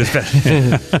news. Yeah, good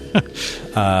news,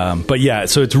 bad. But yeah,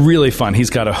 so it's really fun.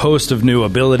 He's got a host of new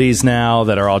abilities now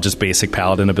that are all just basic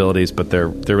Paladin abilities, but they're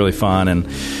really fun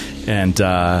and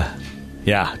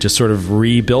just sort of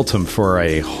rebuilt him for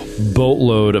a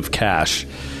boatload of cash.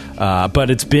 But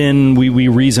it's been we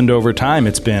reasoned over time.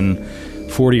 It's been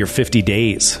 40 or 50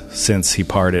 days since he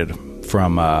parted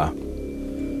from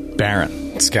Baron.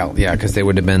 Scout, yeah, because they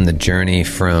would have been the journey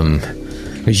from...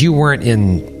 Because you weren't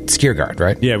in Skiergard,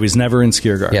 right? Yeah, he was never in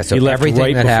Skiergard. Yeah, so he left everything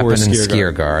right that before happened in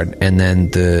Skiergard, and then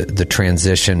the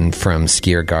transition from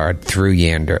Skiergard through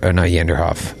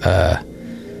Yanderhof.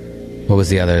 What was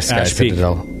the other Sky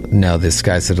Citadel? No, the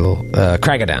Sky Citadel,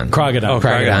 Kragadan.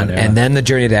 Kragadan. And then the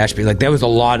journey to Ashby. Like, there was a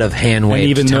lot of hand-waved and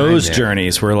even time those there.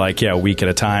 Journeys were like, a week at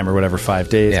a time or whatever, 5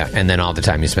 days. Yeah, and then all the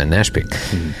time you spent in Ashby.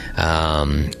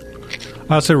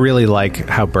 I also really like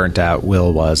how burnt out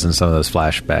Will was in some of those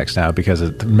flashbacks now, because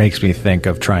it makes me think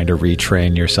of trying to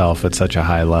retrain yourself at such a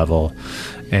high level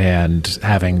and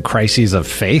having crises of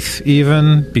faith,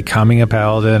 even becoming a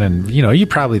paladin. And you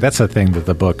probably, that's the thing that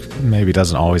the book maybe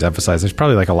doesn't always emphasize. There's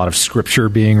probably like a lot of scripture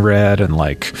being read and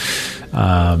like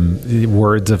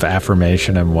words of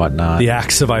affirmation and whatnot. The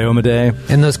acts of Iomade.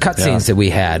 And those cutscenes that we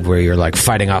had where you're like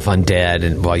fighting off undead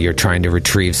and while you're trying to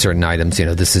retrieve certain items,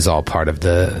 this is all part of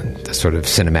the sort of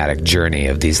cinematic journey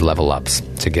of these level ups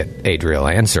to get Adriel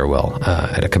and Sir Will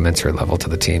at a commensurate level to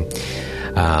the team.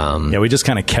 We just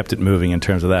kind of kept it moving in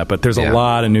terms of that, but there's a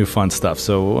lot of new fun stuff,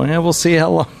 so we'll see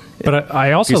how long. But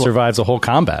I also he survives a whole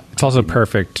combat. It's also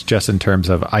perfect just in terms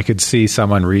of I could see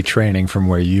someone retraining from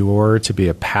where you were to be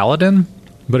a paladin,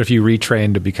 but if you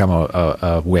retrain to become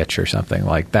a witch or something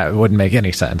like that, it wouldn't make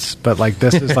any sense. But like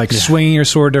this is like swinging your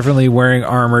sword differently, wearing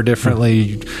armor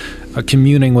differently,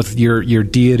 communing with your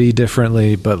deity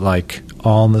differently, but like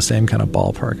all in the same kind of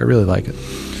ballpark. I really like it.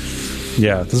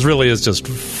 Yeah, this really is just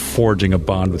forging a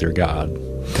bond with your god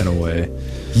in a way.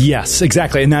 Yes,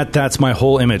 exactly. And that's my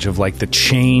whole image of like the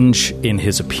change in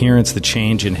his appearance, the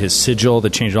change in his sigil, the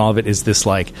change in all of it is this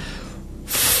like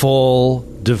full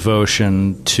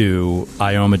devotion to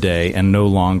Iomade and no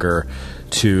longer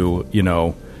to,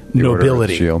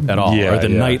 nobility at all, or the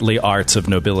knightly arts of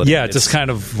nobility. Yeah, just kind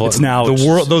of it's now the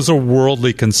world. Those are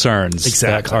worldly concerns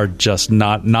that are just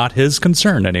not his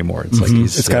concern anymore. It's like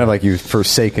it's kind of like you've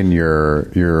forsaken your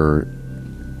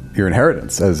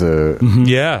inheritance as a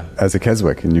as a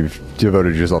Keswick, and you've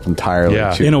devoted yourself entirely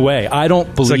to. In a way, I don't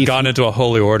believe it's like gone into a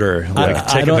holy order, like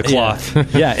taking the cloth.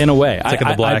 In a way,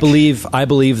 I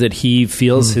believe that he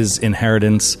feels his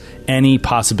inheritance, any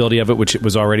possibility of it, which it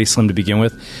was already slim to begin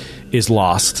with, is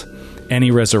lost.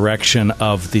 Any resurrection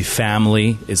of the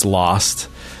family is lost,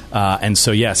 and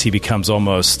so yes, he becomes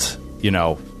almost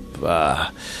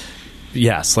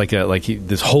yes,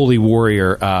 this holy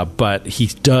warrior, but he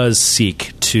does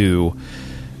seek to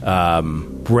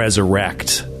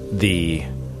resurrect the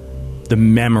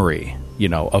memory,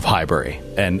 of Highbury,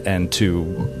 and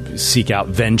to seek out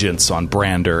vengeance on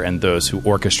Brander and those who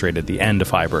orchestrated the end of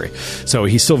Highbury. So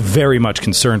he's still very much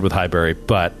concerned with Highbury,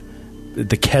 but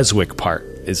the Keswick part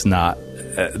is not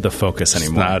the focus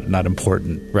anymore. It's not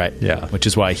important. Right. Yeah. Which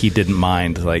is why he didn't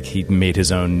mind. Like, he made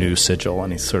his own new sigil,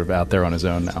 and he's sort of out there on his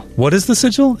own now. What is the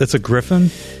sigil? It's a griffin?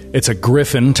 It's a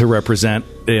griffin to represent,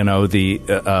 the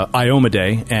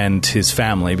Iomade and his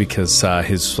family, because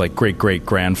his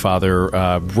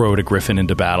great-great-grandfather rode a griffin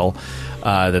into battle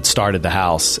that started the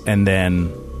house, and then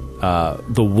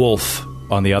the wolf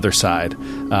on the other side,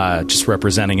 just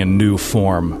representing a new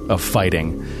form of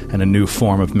fighting and a new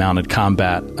form of mounted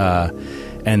combat,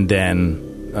 and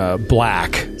then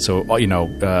black. So, what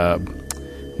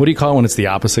do you call it when it's the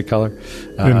opposite color?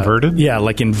 Inverted? Yeah,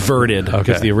 like inverted, Okay.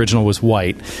 because the original was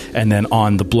white, and then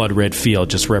on the blood red field,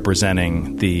 just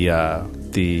representing the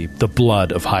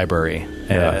blood of Highbury,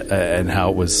 and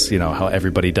how it was, how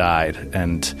everybody died,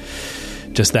 and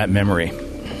just that memory.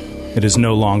 It is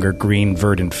no longer green,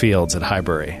 verdant fields at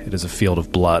Highbury. It is a field of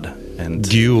blood and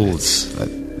gules.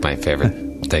 My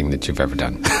favorite thing that you've ever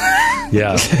done.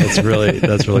 Yeah, that's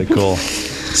really cool.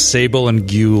 Sable and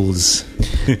gules.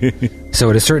 So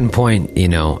at a certain point,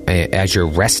 as you're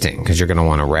resting, because you're going to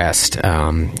want to rest,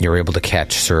 you're able to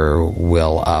catch Sir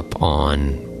Will up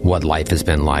on what life has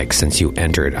been like since you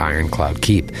entered Ironcloud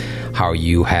Keep, how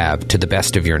you have, to the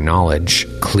best of your knowledge,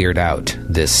 cleared out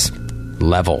this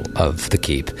level of the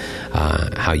keep,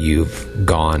 how you've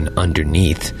gone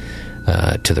underneath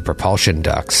to the propulsion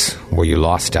ducts where you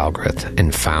lost Dalgrith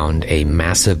and found a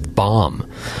massive bomb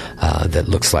that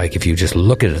looks like if you just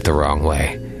look at it the wrong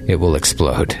way, it will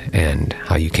explode, and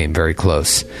how you came very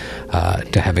close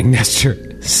to having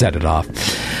Nestor set it off.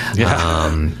 Yeah.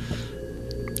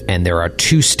 And there are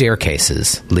 2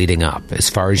 staircases leading up. As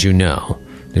far as you know,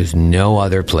 there's no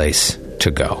other place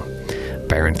to go.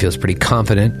 Baron feels pretty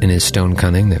confident in his stone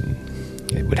cunning that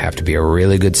it would have to be a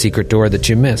really good secret door that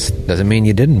you missed. Doesn't mean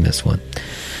you didn't miss one.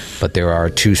 But there are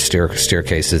 2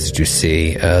 staircases that you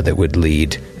see that would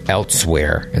lead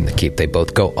elsewhere in the keep. They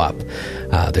both go up.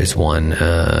 There's one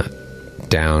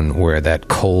down where that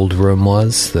cold room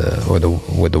was,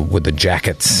 with the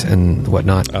jackets and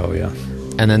whatnot. Oh, yeah.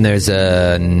 And then there's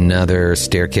another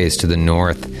staircase to the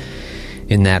north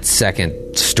in that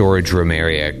second storage room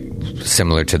area,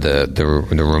 similar to the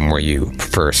room where you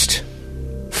first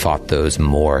fought those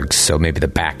morgues. So maybe the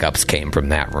backups came from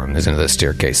that room. There's another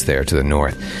staircase there to the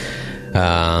north.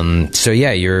 So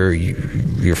yeah,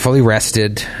 you're fully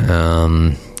rested.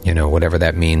 Whatever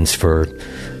that means for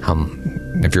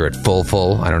if you're at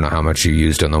full. I don't know how much you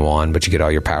used on the wand, but you get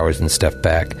all your powers and stuff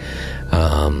back.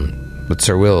 But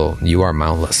Sir Will, you are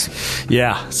mountless.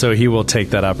 Yeah, so he will take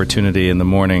that opportunity in the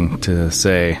morning to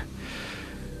say,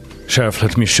 Sheriff,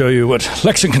 let me show you what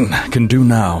Lexington can do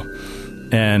now.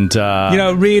 And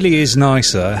it really is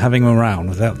nicer having him around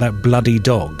without that bloody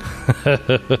dog.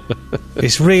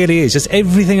 It really is. Just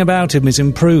everything about him is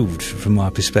improved from my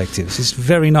perspective. It's just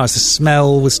very nice. The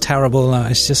smell was terrible.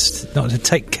 It's just not to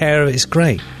take care of it. It's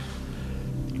great.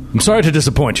 I'm sorry to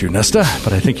disappoint you, Nesta,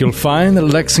 but I think you'll find that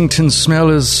Lexington's smell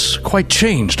is quite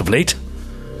changed of late.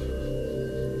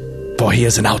 For he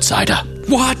is an outsider.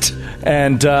 What?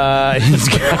 And he's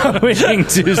going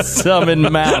to summon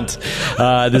Mount.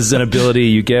 This is an ability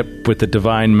you get with the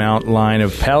Divine Mount line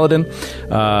of Paladin.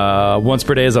 Once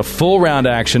per day as a full round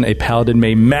action, a Paladin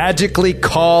may magically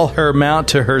call her Mount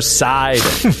to her side.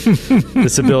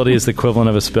 This ability is the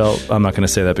equivalent of a spell. I'm not going to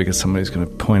say that because somebody's going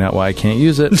to point out why I can't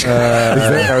use it. I was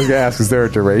going to ask, is there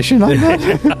a duration on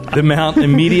that? The Mount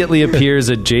immediately appears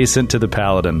adjacent to the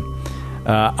Paladin.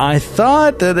 I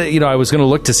thought that, I was going to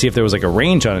look to see if there was like a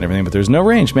range on it and everything, but there's no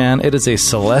range, man. It is a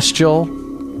celestial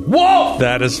wolf!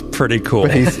 That is pretty cool.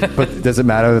 But does it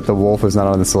matter that the wolf is not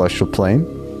on the celestial plane?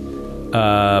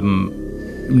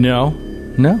 No.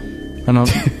 I don't.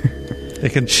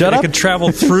 It can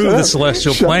travel through the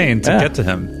celestial plane to get to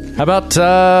him. How about,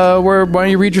 why don't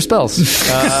you read your spells?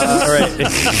 All right,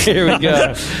 here we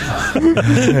go.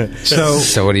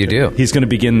 So what do you do? He's going to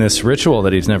begin this ritual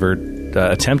that he's never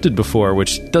attempted before,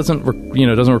 which doesn't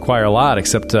require a lot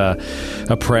except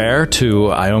a prayer to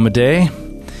Iomade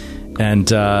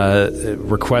and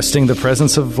requesting the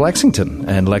presence of Lexington.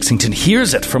 And Lexington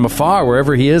hears it from afar,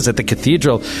 wherever he is at the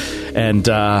cathedral, and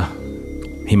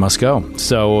he must go.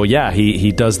 So yeah,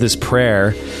 he does this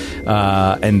prayer,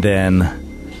 and then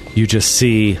you just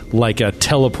see like a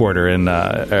teleporter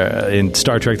in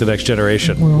Star Trek: The Next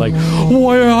Generation, like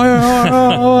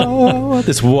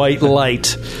this white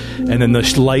light, and then the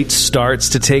light starts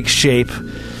to take shape.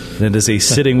 And it is a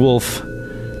sitting wolf.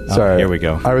 Sorry, here we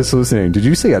go. I was hallucinating. Did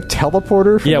you say a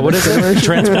teleporter? Yeah, what is it?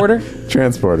 Transporter?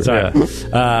 Transporter. Sorry. Yeah.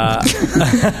 I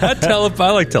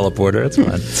like teleporter. That's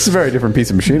fine. It's a very different piece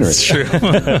of machinery. It's true.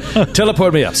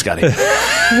 Teleport me up, Scotty. That's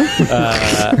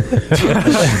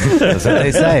what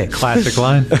they say. Classic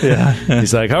line. Yeah.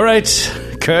 He's like, all right,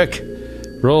 Kirk,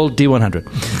 roll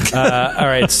D100. All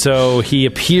right, so he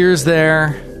appears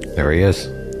there. There he is.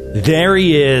 There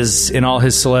he is in all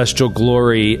his celestial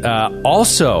glory.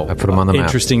 Also, I put him on the map.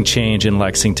 Interesting change in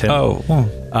Lexington.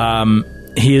 Oh.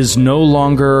 He is no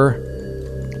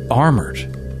longer armored.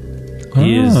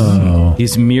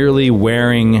 He's merely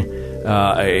wearing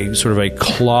a sort of a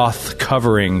cloth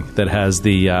covering that has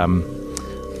the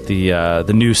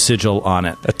new sigil on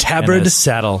it. A tabard? And a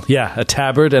saddle. Yeah, a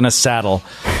tabard and a saddle.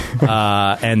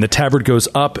 And the tabard goes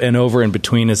up and over in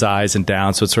between his eyes and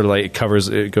down, so it's sort of like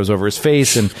it goes over his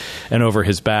face and over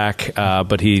his back.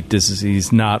 But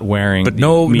he's not wearing. But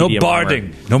no barding,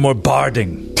 armor. no more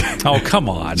barding. Oh, come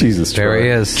on, Jesus, there Troy. he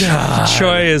is.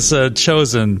 Troy is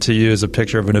chosen to use a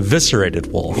picture of an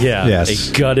eviscerated wolf. Yeah, Yes.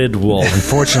 a gutted wolf.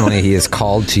 Unfortunately, he is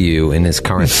called to you in his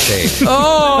current state.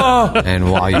 Oh,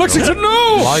 And while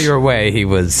you're away, he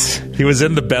was. He was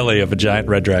in the belly of a giant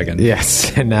red dragon.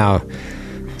 Yes, and now,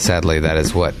 sadly, that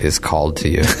is what is called to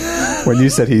you. When you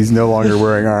said he's no longer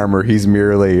wearing armor, he's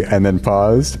merely, and then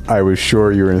paused, I was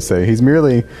sure you were going to say he's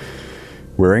merely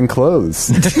wearing clothes.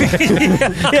 He's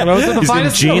in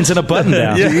jeans and a button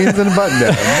down. Jeans and a button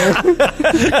down.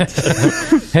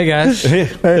 Hey, guys.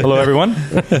 Hello, everyone.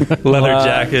 Leather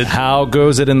jacket. How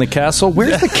goes it in the castle?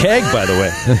 Where's the keg, by the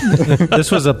way?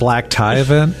 This was a black tie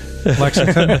event,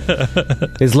 Lexington.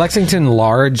 Is Lexington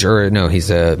large, or no, he's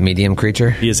a medium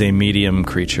creature? He is a medium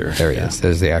creature. There he is.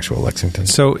 There's the actual Lexington.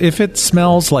 So if it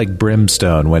smells like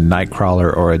brimstone when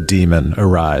Nightcrawler or a demon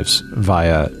arrives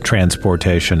via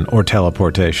transportation or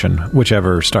teleportation,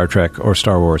 whichever Star Trek or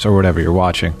Star Wars or whatever you're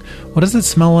watching, what does it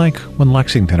smell like when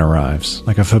Lexington arrives?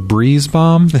 Like a Febreze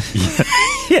bomb?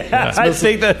 Yeah, I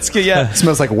think that's good. Yeah. It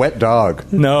smells like wet dog.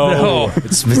 No.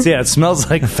 It smells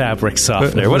like fabric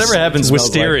softener. Whatever happens,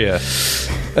 Wisteria.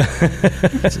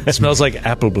 It smells like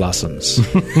apple blossoms.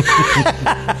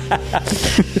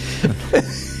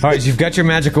 All right, you've got your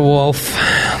magical wolf.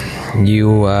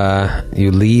 You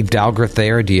leave Dalgrith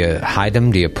there. Do you hide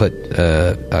him? Do you put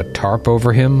a tarp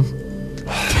over him?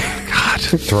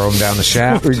 Throw him down the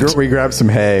shaft. We grab some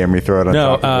hay and we throw it on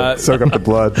top of it. Soak up the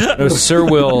blood. No, Sir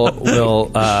will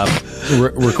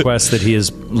request that he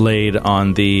is laid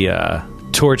on the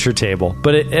torture table,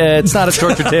 but it's not a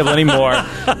torture table anymore.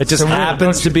 It just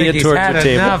happens to be a torture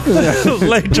table.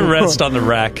 Laid to rest on the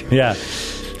rack. Yeah.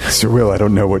 Sir Will, I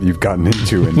don't know what you've gotten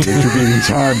into in the intervening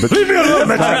time, but leave me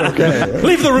alone. Okay.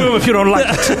 Leave the room if you don't like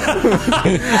it.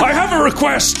 I have a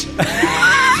request.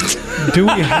 Do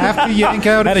we have to yank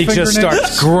out And he his just fingernails?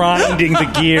 starts grinding the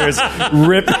gears,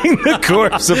 ripping the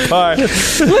corpse apart. Leave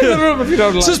the room if you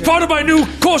don't like This is part of my new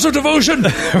course of devotion.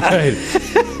 Right.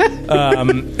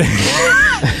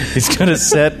 He's going to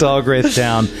set Dalgraith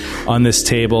down on this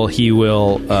table. He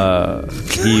will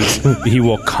he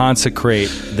will consecrate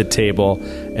the table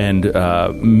and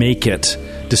make it,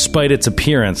 despite its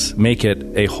appearance, make it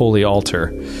a holy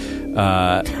altar. All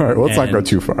right, well, let's not go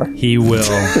too far. He will,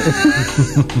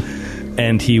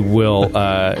 and he will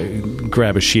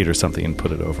grab a sheet or something and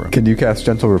put it over him. Can you cast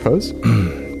Gentle Repose?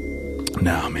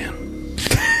 No, man.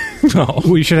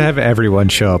 We should have everyone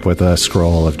show up with a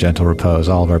scroll of Gentle Repose,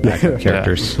 all of our backup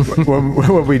characters.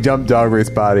 when we dump Dogwraith's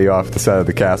body off the side of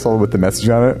the castle with the message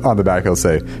on it, on the back he'll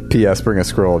say, P.S. bring a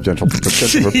scroll of Gentle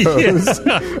Repose.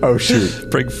 Oh,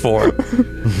 shoot. Bring 4.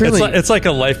 Really? It's like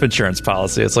a life insurance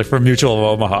policy. It's like for Mutual of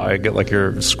Omaha, I get like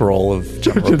your scroll of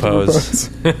Gentle Repose.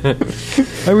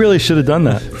 I really should have done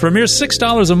that. For a mere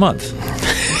 $6 a month.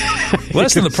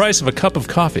 Less than the price of a cup of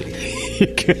coffee.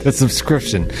 The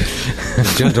subscription.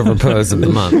 Gentle Repose of the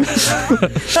month.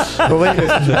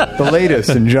 The latest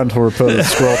in Gentle Repose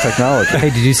scroll technology. Hey,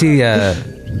 did you see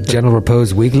Gentle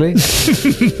Repose Weekly?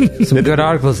 Some good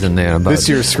articles in there about This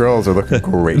year's scrolls are looking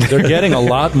great. They're getting a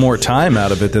lot more time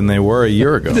out of it than they were a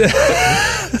year ago.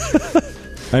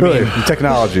 I Really, mean, the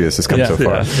technology has just come so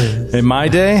far. in my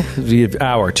day, 2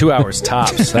 hours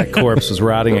tops, that corpse was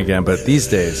rotting again. But these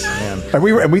days, man. And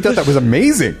we thought that was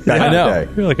amazing back I in know. the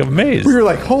day. You're like amazed. We were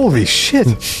like, holy shit.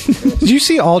 Did you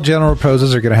see all Gentle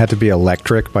Reposes are going to have to be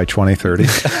electric by 2030?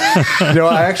 No,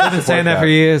 I actually I've been saying that for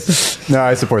years. No,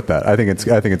 I support that. I think it's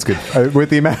good with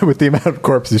the amount of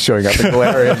corpses showing up in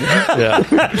Galarian.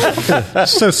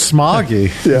 So smoggy.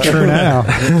 True now.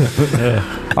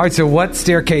 All right, so what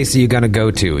staircase are you going to go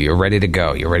to? You're ready to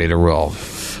go. You're ready to roll.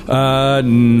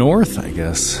 North, I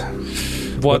guess.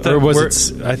 Or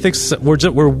was it? I think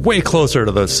we're way closer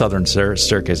to the southern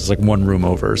staircase. It's like one room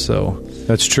over, so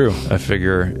That's true. I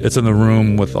figure it's in the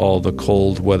room with all the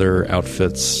cold weather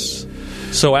outfits.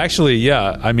 So actually,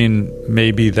 yeah, I mean,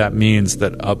 maybe that means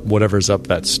that whatever's up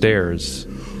that stairs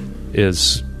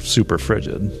is super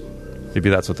frigid. Maybe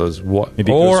that's what those... Maybe or it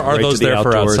goes are right those to the there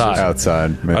for outdoors or outside?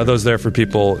 Outside, maybe. Are those there for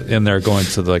people in there going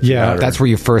to the... Yeah, That's where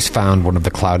you first found one of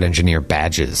the Cloud Engineer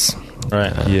badges.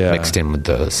 Right. Yeah. Mixed in with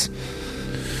those.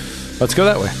 Let's go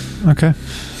that way. Okay.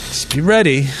 Just be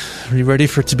ready. Be ready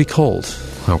for it to be cold.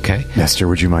 Okay. Nestor,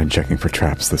 would you mind checking for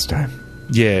traps this time?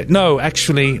 Yeah. No,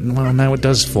 actually, well, now it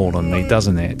does fall on me,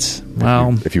 doesn't it?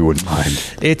 Well, If you wouldn't mind.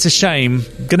 it's a shame.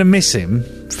 Gonna miss him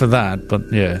for that,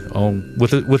 but yeah,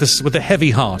 with a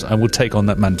heavy heart, I will take on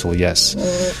that mantle. Yes.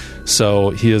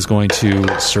 So he is going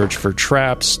to search for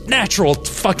traps. Natural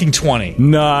fucking 20.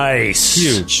 Nice.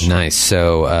 Huge. Nice.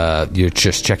 So you're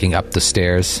just checking up the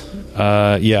stairs?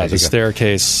 Yeah, the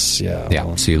staircase. Yeah.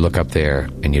 Yeah. So you look up there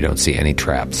and you don't see any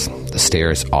traps. The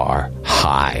stairs are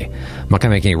high. I'm not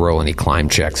going to make any roll any climb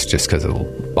checks just because it'll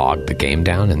bog the game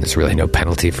down and there's really no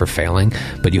penalty for failing.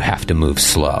 But you have to move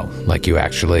slow. Like you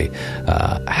actually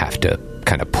have to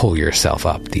kind of pull yourself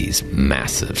up these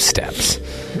massive steps.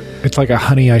 It's like a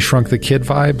Honey, I Shrunk the Kid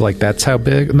vibe. Like that's how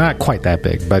big. Not quite that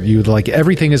big, but you like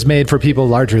everything is made for people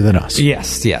larger than us.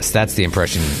 Yes. That's the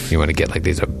impression you want to get. Like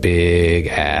these are big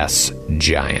ass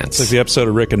giants. It's like the episode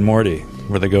of Rick and Morty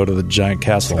where they go to the giant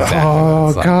castle. Oh,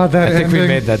 It's like- God, that I think we ending.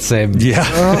 made that same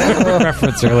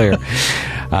reference earlier.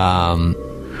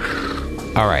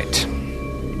 All right.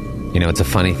 You know, it's a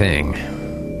funny thing.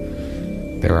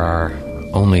 There are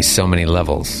only so many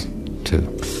levels to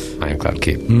Ironclad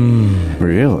Keep.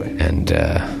 Really? And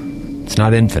it's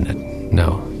not infinite.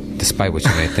 No. Despite what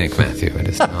you may think, Matthew, it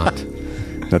is not.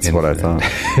 That's what I thought.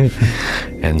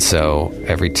 And so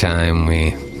every time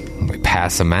we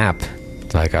pass a map,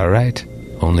 it's like, all right,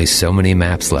 only so many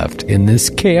maps left in this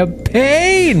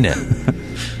campaign.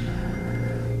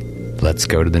 Let's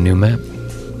go to the new map.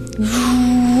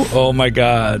 Oh my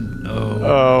god.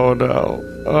 Oh, no.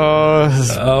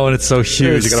 Oh, and it's so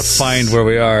huge. You gotta find where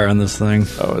we are on this thing.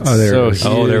 Oh, there it is.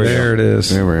 Oh, there it is.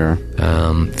 There we are.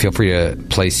 Feel free to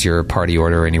place your party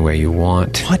order any way you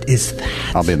want. What is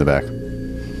that? I'll be in the back.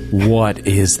 What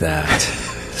is that?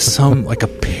 Some like a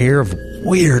pair of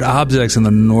weird objects in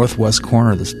the northwest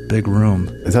corner of this big room.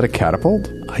 Is that a catapult?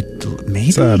 Maybe.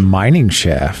 It's a mining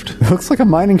shaft. It looks like a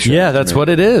mining shaft. Yeah, that's what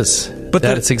it is. But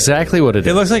that's exactly what it It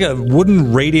is. looks like a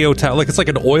wooden radio tower. Like it's like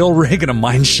an oil rig and a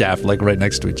mine shaft, like right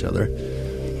next to each other.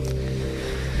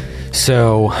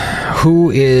 So,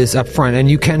 who is up front? And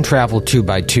you can travel 2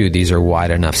 by 2. These are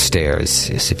wide enough stairs,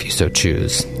 if you so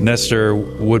choose. Nestor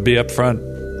would be up front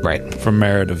Right. from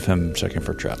merit of him checking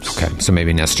for traps. Okay. So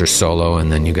maybe Nestor solo,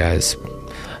 and then you guys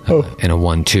in a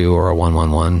 1-2 or a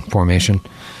 1-1-1 formation.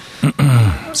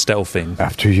 Stealthing.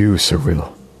 After you, Sir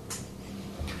Will.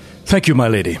 Thank you, my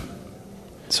lady.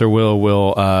 Sir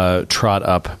will trot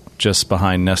up just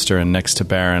behind Nestor and next to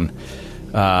Baron.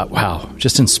 Wow,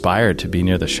 just inspired to be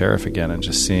near the sheriff again and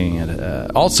just seeing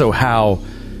it. Also, how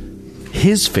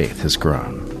his faith has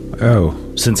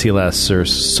grown. Since he last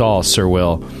saw Sir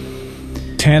Will.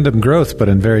 Tandem growth, but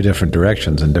in very different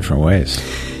directions in different ways.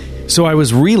 So I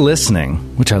was re-listening,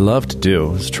 which I love to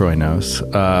do, as Troy knows.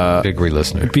 Big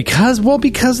re-listener. Because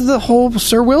of the whole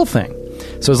Sir Will thing.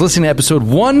 So I was listening to episode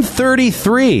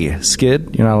 133.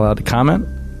 Skid, you're not allowed to comment.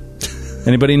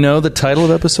 Anybody know the title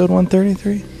of episode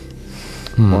 133?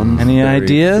 Any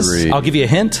ideas? I'll give you a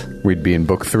hint. We'd be in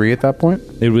book 3 at that point?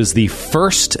 It was the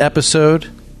first episode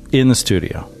in the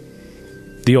studio.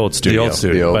 The old studio.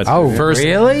 But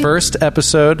really? First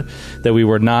episode that we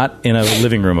were not in a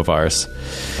living room of ours.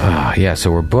 Yeah, so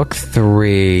we're book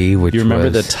 3, which you remember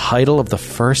was... the title of the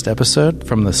first episode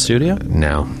from the studio?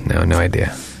 No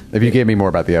idea. If you gave me more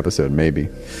about the episode, maybe.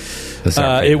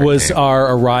 It was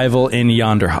our arrival in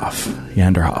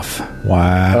Yanderhof.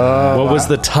 Wow. What was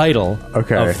the title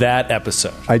of that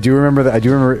episode? I do remember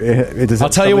that. I'll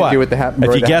tell you what. With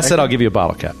if you guess it, I'll give you a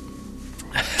bottle cap.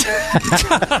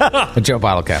 A Joe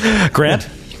bottle cap. Grant?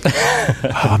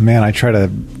 Oh, man, I try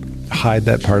to hide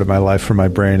that part of my life from my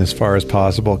brain as far as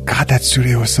possible. God, that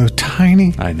studio was so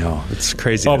tiny. I know. It's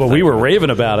crazy. Oh, but we were raving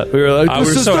about it. We were like,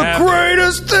 this is the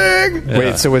greatest thing. Yeah.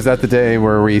 Wait, so was that the day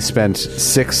where we spent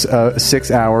 6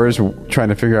 hours trying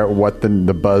to figure out what the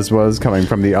buzz was coming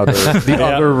from the other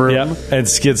other room? Yeah. And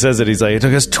Skid says it. He's like, it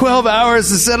took us 12 hours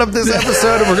to set up this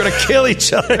episode, and we're going to kill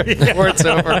each other before it's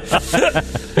over.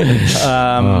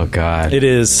 Oh, God. It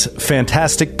is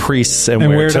Fantastic Priests and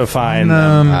Where to Find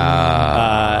Them.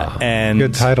 And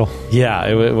good title. Yeah,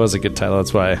 it was a good title.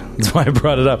 That's why I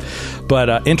brought it up.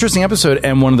 But interesting episode.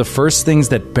 And one of the first things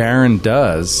that Baron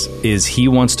does is he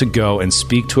wants to go and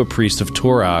speak to a priest of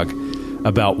Torag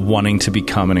about wanting to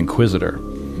become an inquisitor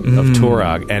of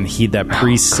Torag. And that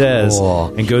priest says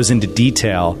and goes into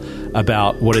detail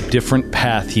about what a different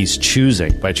path he's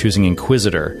choosing by choosing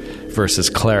inquisitor versus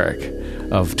cleric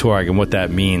of Torag and what that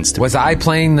means. Was I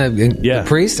playing the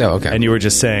priest? Oh, okay. And you were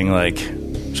just saying, like,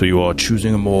 so you are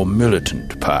choosing a more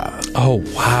militant path. Oh,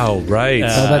 wow, right.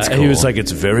 That's cool. He was like,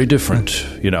 it's very different.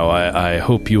 I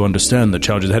hope you understand the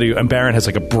challenges ahead of you. And Baron has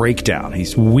like a breakdown. He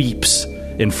weeps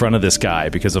in front of this guy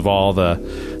because of all the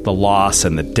loss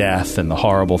and the death and the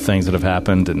horrible things that have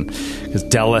happened. And because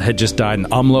Della had just died and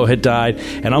Umlo had died.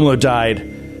 And Umlo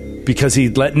died because he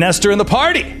let Nestor in the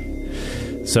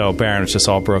party. So Baron was just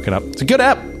all broken up. It's a good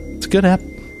app.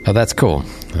 Oh, that's cool.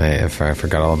 I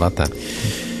forgot all about that.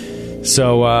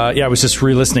 So, I was just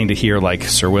re-listening to hear, like,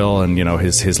 Sir Will and,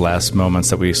 his last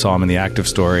moments that we saw him in the active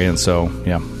story. And so,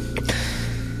 yeah.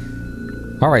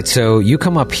 All right, so you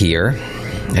come up here,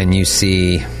 and you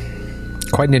see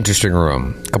quite an interesting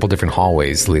room. A couple different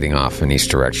hallways leading off in each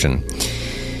direction.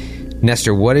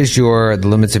 Nestor, what is the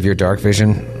limits of your dark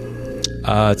vision?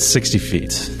 It's 60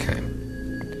 feet. Okay.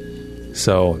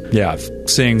 So, yeah,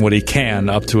 seeing what he can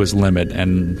up to his limit,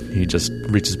 and he just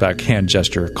reaches back, hand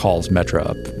gesture, calls Metra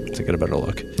up to get a better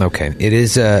look. Okay. It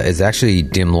is it's actually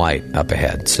dim light up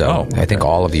ahead, so I think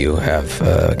all of you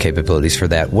have capabilities for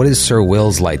that. What is Sir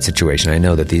Will's light situation? I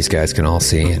know that these guys can all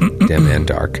see in dim and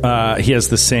dark. He has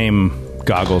the same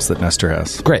goggles that Nestor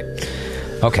has. Great.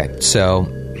 Okay, so...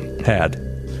 Had.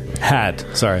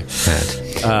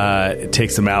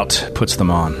 Takes them out, puts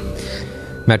them on.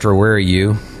 Metra, where are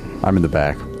you? I'm in the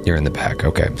back. You're in the back.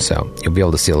 Okay, so you'll be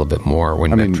able to see a little bit more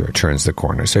when Nestor turns the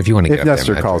corner. So if you want to get if up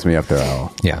Nestor there, calls me up there,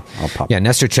 I'll pop. Yeah,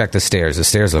 Nestor checked the stairs. The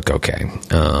stairs look okay.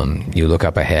 You look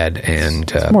up ahead,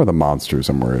 and it's more the monsters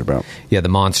I'm worried about. Yeah, the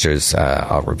monsters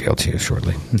I'll reveal to you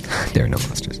shortly. There are no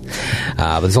monsters.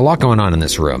 But there's a lot going on in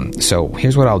this room. So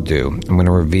here's what I'll do. I'm going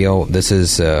to reveal. This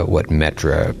is what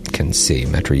Metra can see.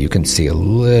 Metra, you can see a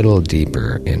little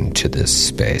deeper into this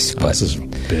space, but this is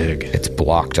big. It's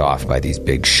blocked off by these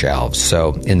big shelves.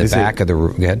 So in the back of the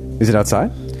room. Go ahead. Is it outside?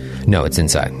 No, it's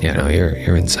inside. Yeah, no,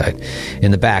 you're inside.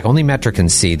 In the back, only Metra can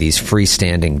see these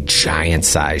freestanding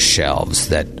giant-sized shelves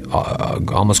that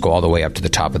almost go all the way up to the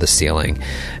top of the ceiling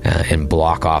and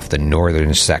block off the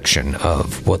northern section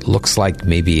of what looks like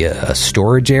maybe a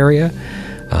storage area.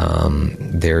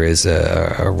 There is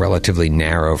a relatively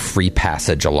narrow free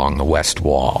passage along the west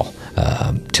wall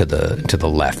to the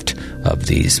left of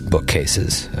these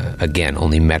bookcases. Again,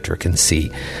 only Metra can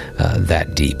see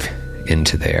that deep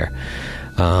into there.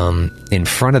 In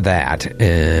front of that,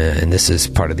 and this is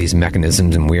part of these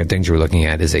mechanisms and weird things you were looking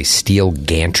at, is a steel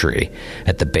gantry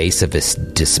at the base of this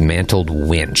dismantled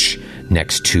winch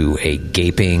next to a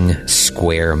gaping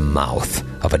square mouth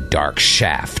of a dark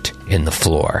shaft in the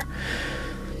floor.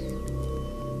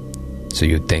 So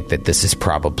you'd think that this is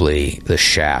probably the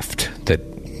shaft that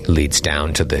leads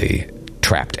down to the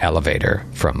trapped elevator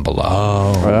from below.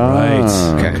 Oh,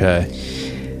 right. Okay.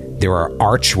 There are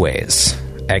archways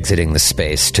exiting the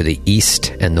space to the east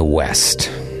and the west.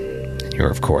 You're,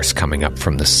 of course, coming up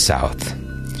from the south.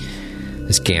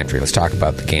 This gantry, let's talk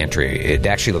about the gantry. It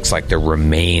actually looks like the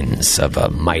remains of a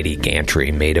mighty gantry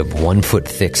made of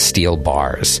 1-foot-thick steel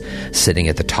bars sitting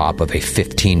at the top of a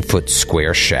 15-foot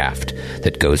square shaft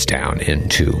that goes down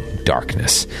into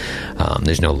darkness.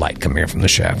 There's no light coming from the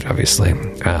shaft, obviously.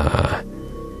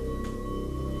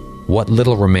 What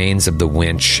little remains of the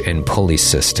winch and pulley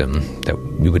system that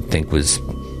you would think was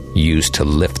used to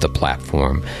lift the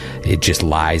platform, it just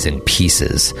lies in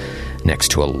pieces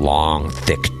next to a long,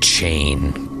 thick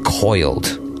chain coiled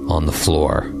on the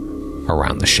floor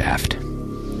around the shaft.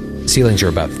 Ceilings are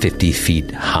about 50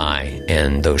 feet high,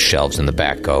 and those shelves in the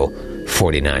back go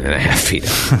 49.5 feet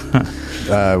up.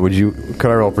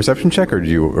 Could I roll a perception check, or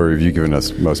have you given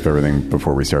us most of everything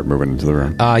before we start moving into the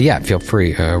room? Yeah, feel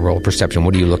free. Roll a perception.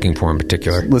 What are you looking for in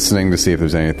particular? Listening to see if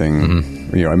there's anything.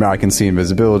 Mm-hmm. I can see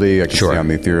invisibility. I can see on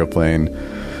the ethereal plane.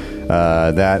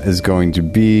 That is going to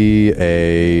be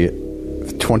a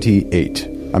 28.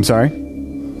 I'm sorry,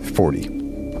 40.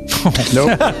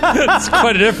 Nope. That's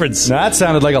quite a difference. That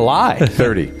sounded like a lie.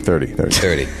 30.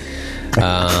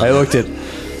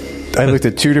 I looked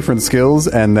at two different skills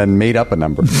and then made up a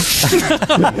number.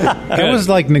 That was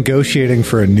like negotiating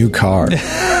for a new car.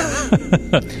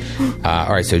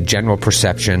 All right, so general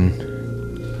perception.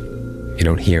 You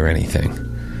don't hear anything.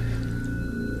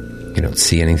 You don't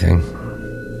see anything.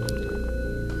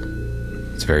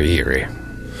 It's very eerie.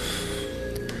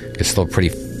 You're still pretty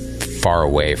far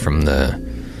away from the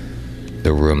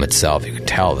room itself. You can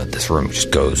tell that this room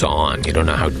just goes on. You don't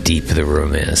know how deep the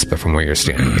room is, but from where you're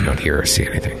standing, you don't hear or see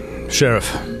anything.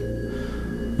 Sheriff,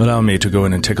 allow me to go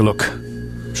in and take a look.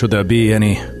 Should there be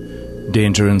any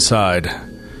danger inside,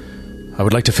 I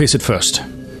would like to face it first.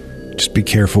 Just be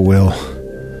careful, Will.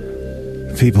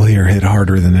 People here hit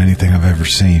harder than anything I've ever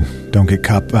seen. Don't get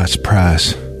caught by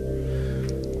surprise.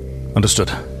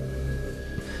 Understood.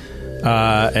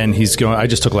 And he's going. I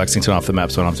just took Lexington off the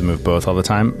map, so I don't have to move both all the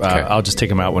time. Okay. I'll just take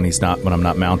him out when I'm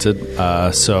not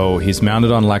mounted. So he's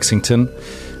mounted on Lexington,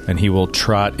 and he will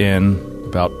trot in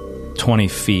about 20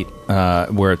 feet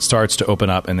where it starts to open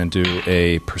up, and then do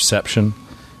a perception.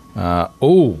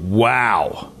 Oh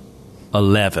wow,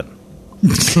 11.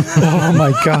 Oh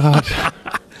my god.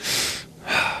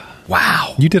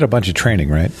 Wow. You did a bunch of training,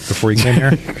 right, before you came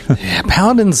here? Yeah,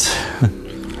 paladins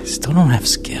still don't have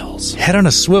skills. Head on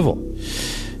a swivel.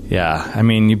 Yeah, I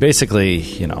mean, you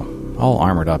basically, all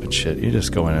armored up and shit. You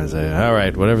just go in and say, all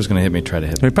right, whatever's going to hit me, try to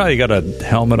hit me. He probably got a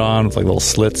helmet on with like little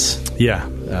slits. Yeah,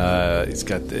 he's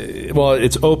got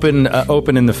it's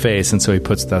open in the face, and so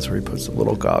that's where he puts the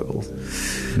little goggles.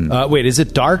 Wait, is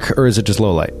it dark or is it just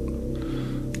low light?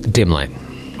 Dim light.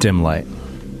 Dim light.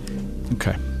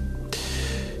 Okay.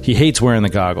 He hates wearing the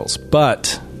goggles,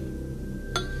 but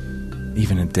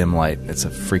even in dim light, it's a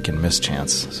freaking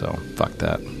mischance. So fuck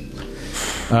that.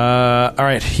 All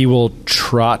right, he will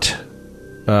trot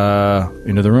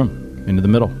into the room, into the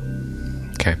middle.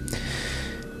 Okay.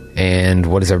 And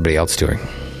what is everybody else doing?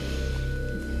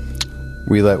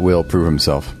 We let Will prove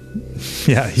himself.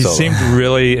 Yeah, he seemed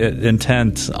really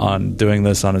intent on doing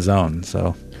this on his own.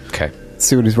 So okay, let's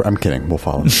see what he's. I'm kidding. We'll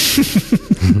follow.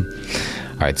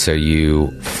 All right, so you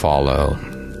follow.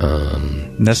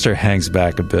 Nestor hangs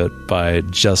back a bit by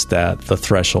just at the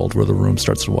threshold where the room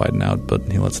starts to widen out, but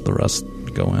he lets the rest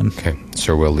go in. Okay,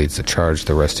 Sir Will leads the charge.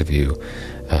 The rest of you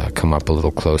come up a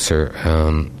little closer.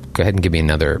 Go ahead and give me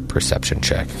another perception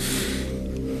check.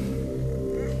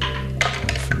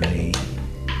 For me.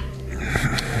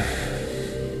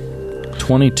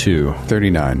 22.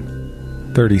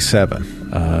 39.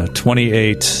 37.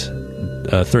 28.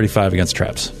 35 against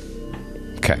traps.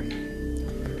 Okay.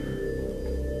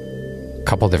 A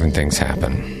couple different things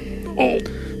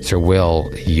happen. Sir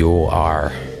Will, you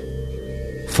are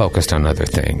focused on other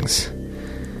things.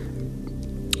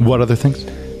 What other things?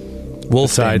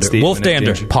 Wolf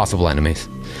dander. Possible enemies.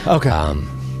 Okay. I'm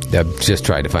just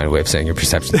trying to find a way of saying your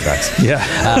perception sucks. Yeah.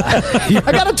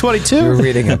 I got a 22. You're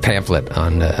reading a pamphlet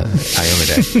on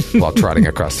Iomade while trotting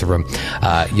across the room.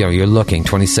 You're looking.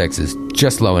 26 is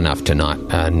just low enough to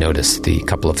not notice the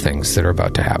couple of things that are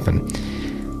about to happen.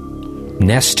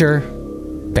 Nestor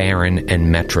Baron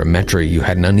and Metra. Metra, you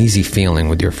had an uneasy feeling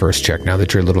with your first check. Now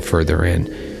that you're a little further in,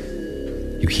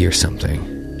 you hear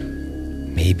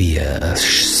something. Maybe a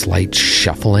slight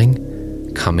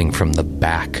shuffling coming from the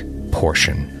back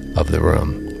portion of the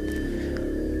room.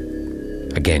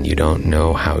 Again, you don't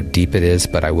know how deep it is,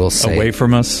 but I will say... Away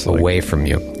from us? Away from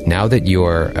you. Now that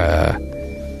you're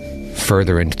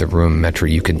further into the room, Metra,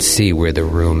 you can see where the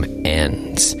room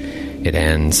ends. It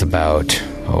ends about,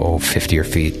 50 or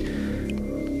feet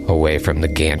away from the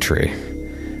gantry.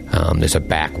 There's a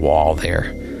back wall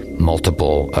there.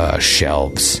 Multiple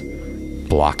shelves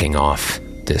blocking off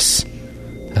this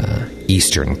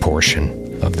eastern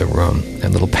portion of the room. A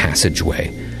little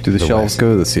passageway. Do the shelves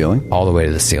go to the ceiling? All the way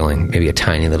to the ceiling, maybe a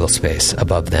tiny little space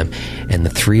above them. And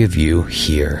the three of you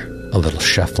hear a little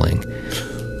shuffling.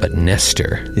 But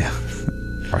Nestor,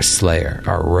 our slayer,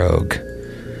 our rogue,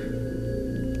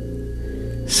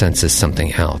 senses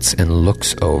something else and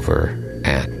looks over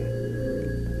at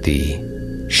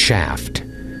the shaft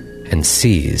and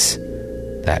sees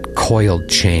that coiled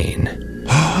chain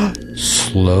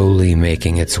slowly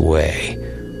making its way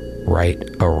right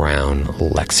around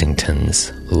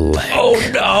Lexington's leg.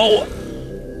 Oh, no.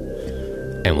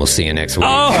 And we'll see you next week.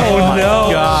 Oh,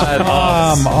 no.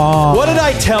 God. What did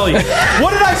I tell you?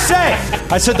 What did I say?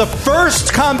 I said the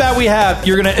first combat we have,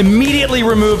 you're going to immediately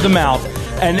remove the mouth.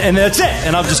 And that's it.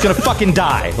 And I'm just going to fucking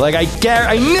die. Like,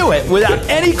 I knew it without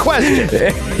any question.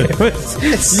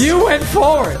 You went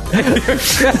forward.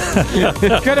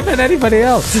 It could have been anybody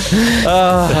else.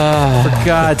 For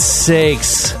God's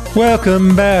sakes.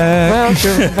 Welcome back.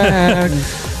 Welcome back.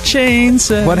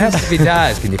 Chainsaw. What happens if he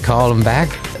dies? Can you call him back?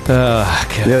 God.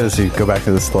 Yeah, so you go back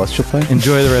to the Celestial Plane?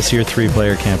 Enjoy the rest of your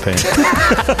 3-player campaign.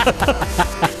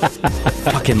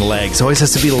 Fucking legs. Always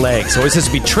has to be legs. Always has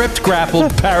to be tripped,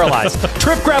 grappled, paralyzed.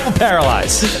 Trip, grapple,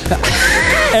 paralyzed.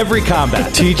 Every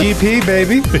combat. TGP,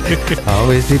 baby.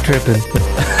 Always be tripping.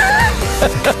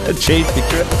 Chase be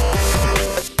tripping.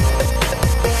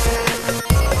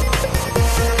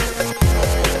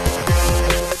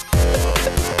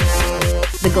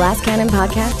 The Glass Cannon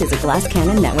Podcast is a Glass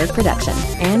Cannon Network production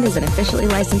and is an officially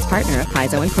licensed partner of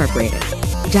Paizo Incorporated.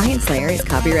 Giant Slayer is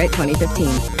copyright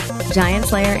 2015. Giant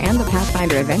Slayer and the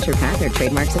Pathfinder Adventure Path are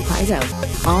trademarks of Paizo.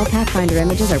 All Pathfinder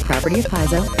images are property of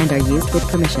Paizo and are used with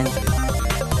permission.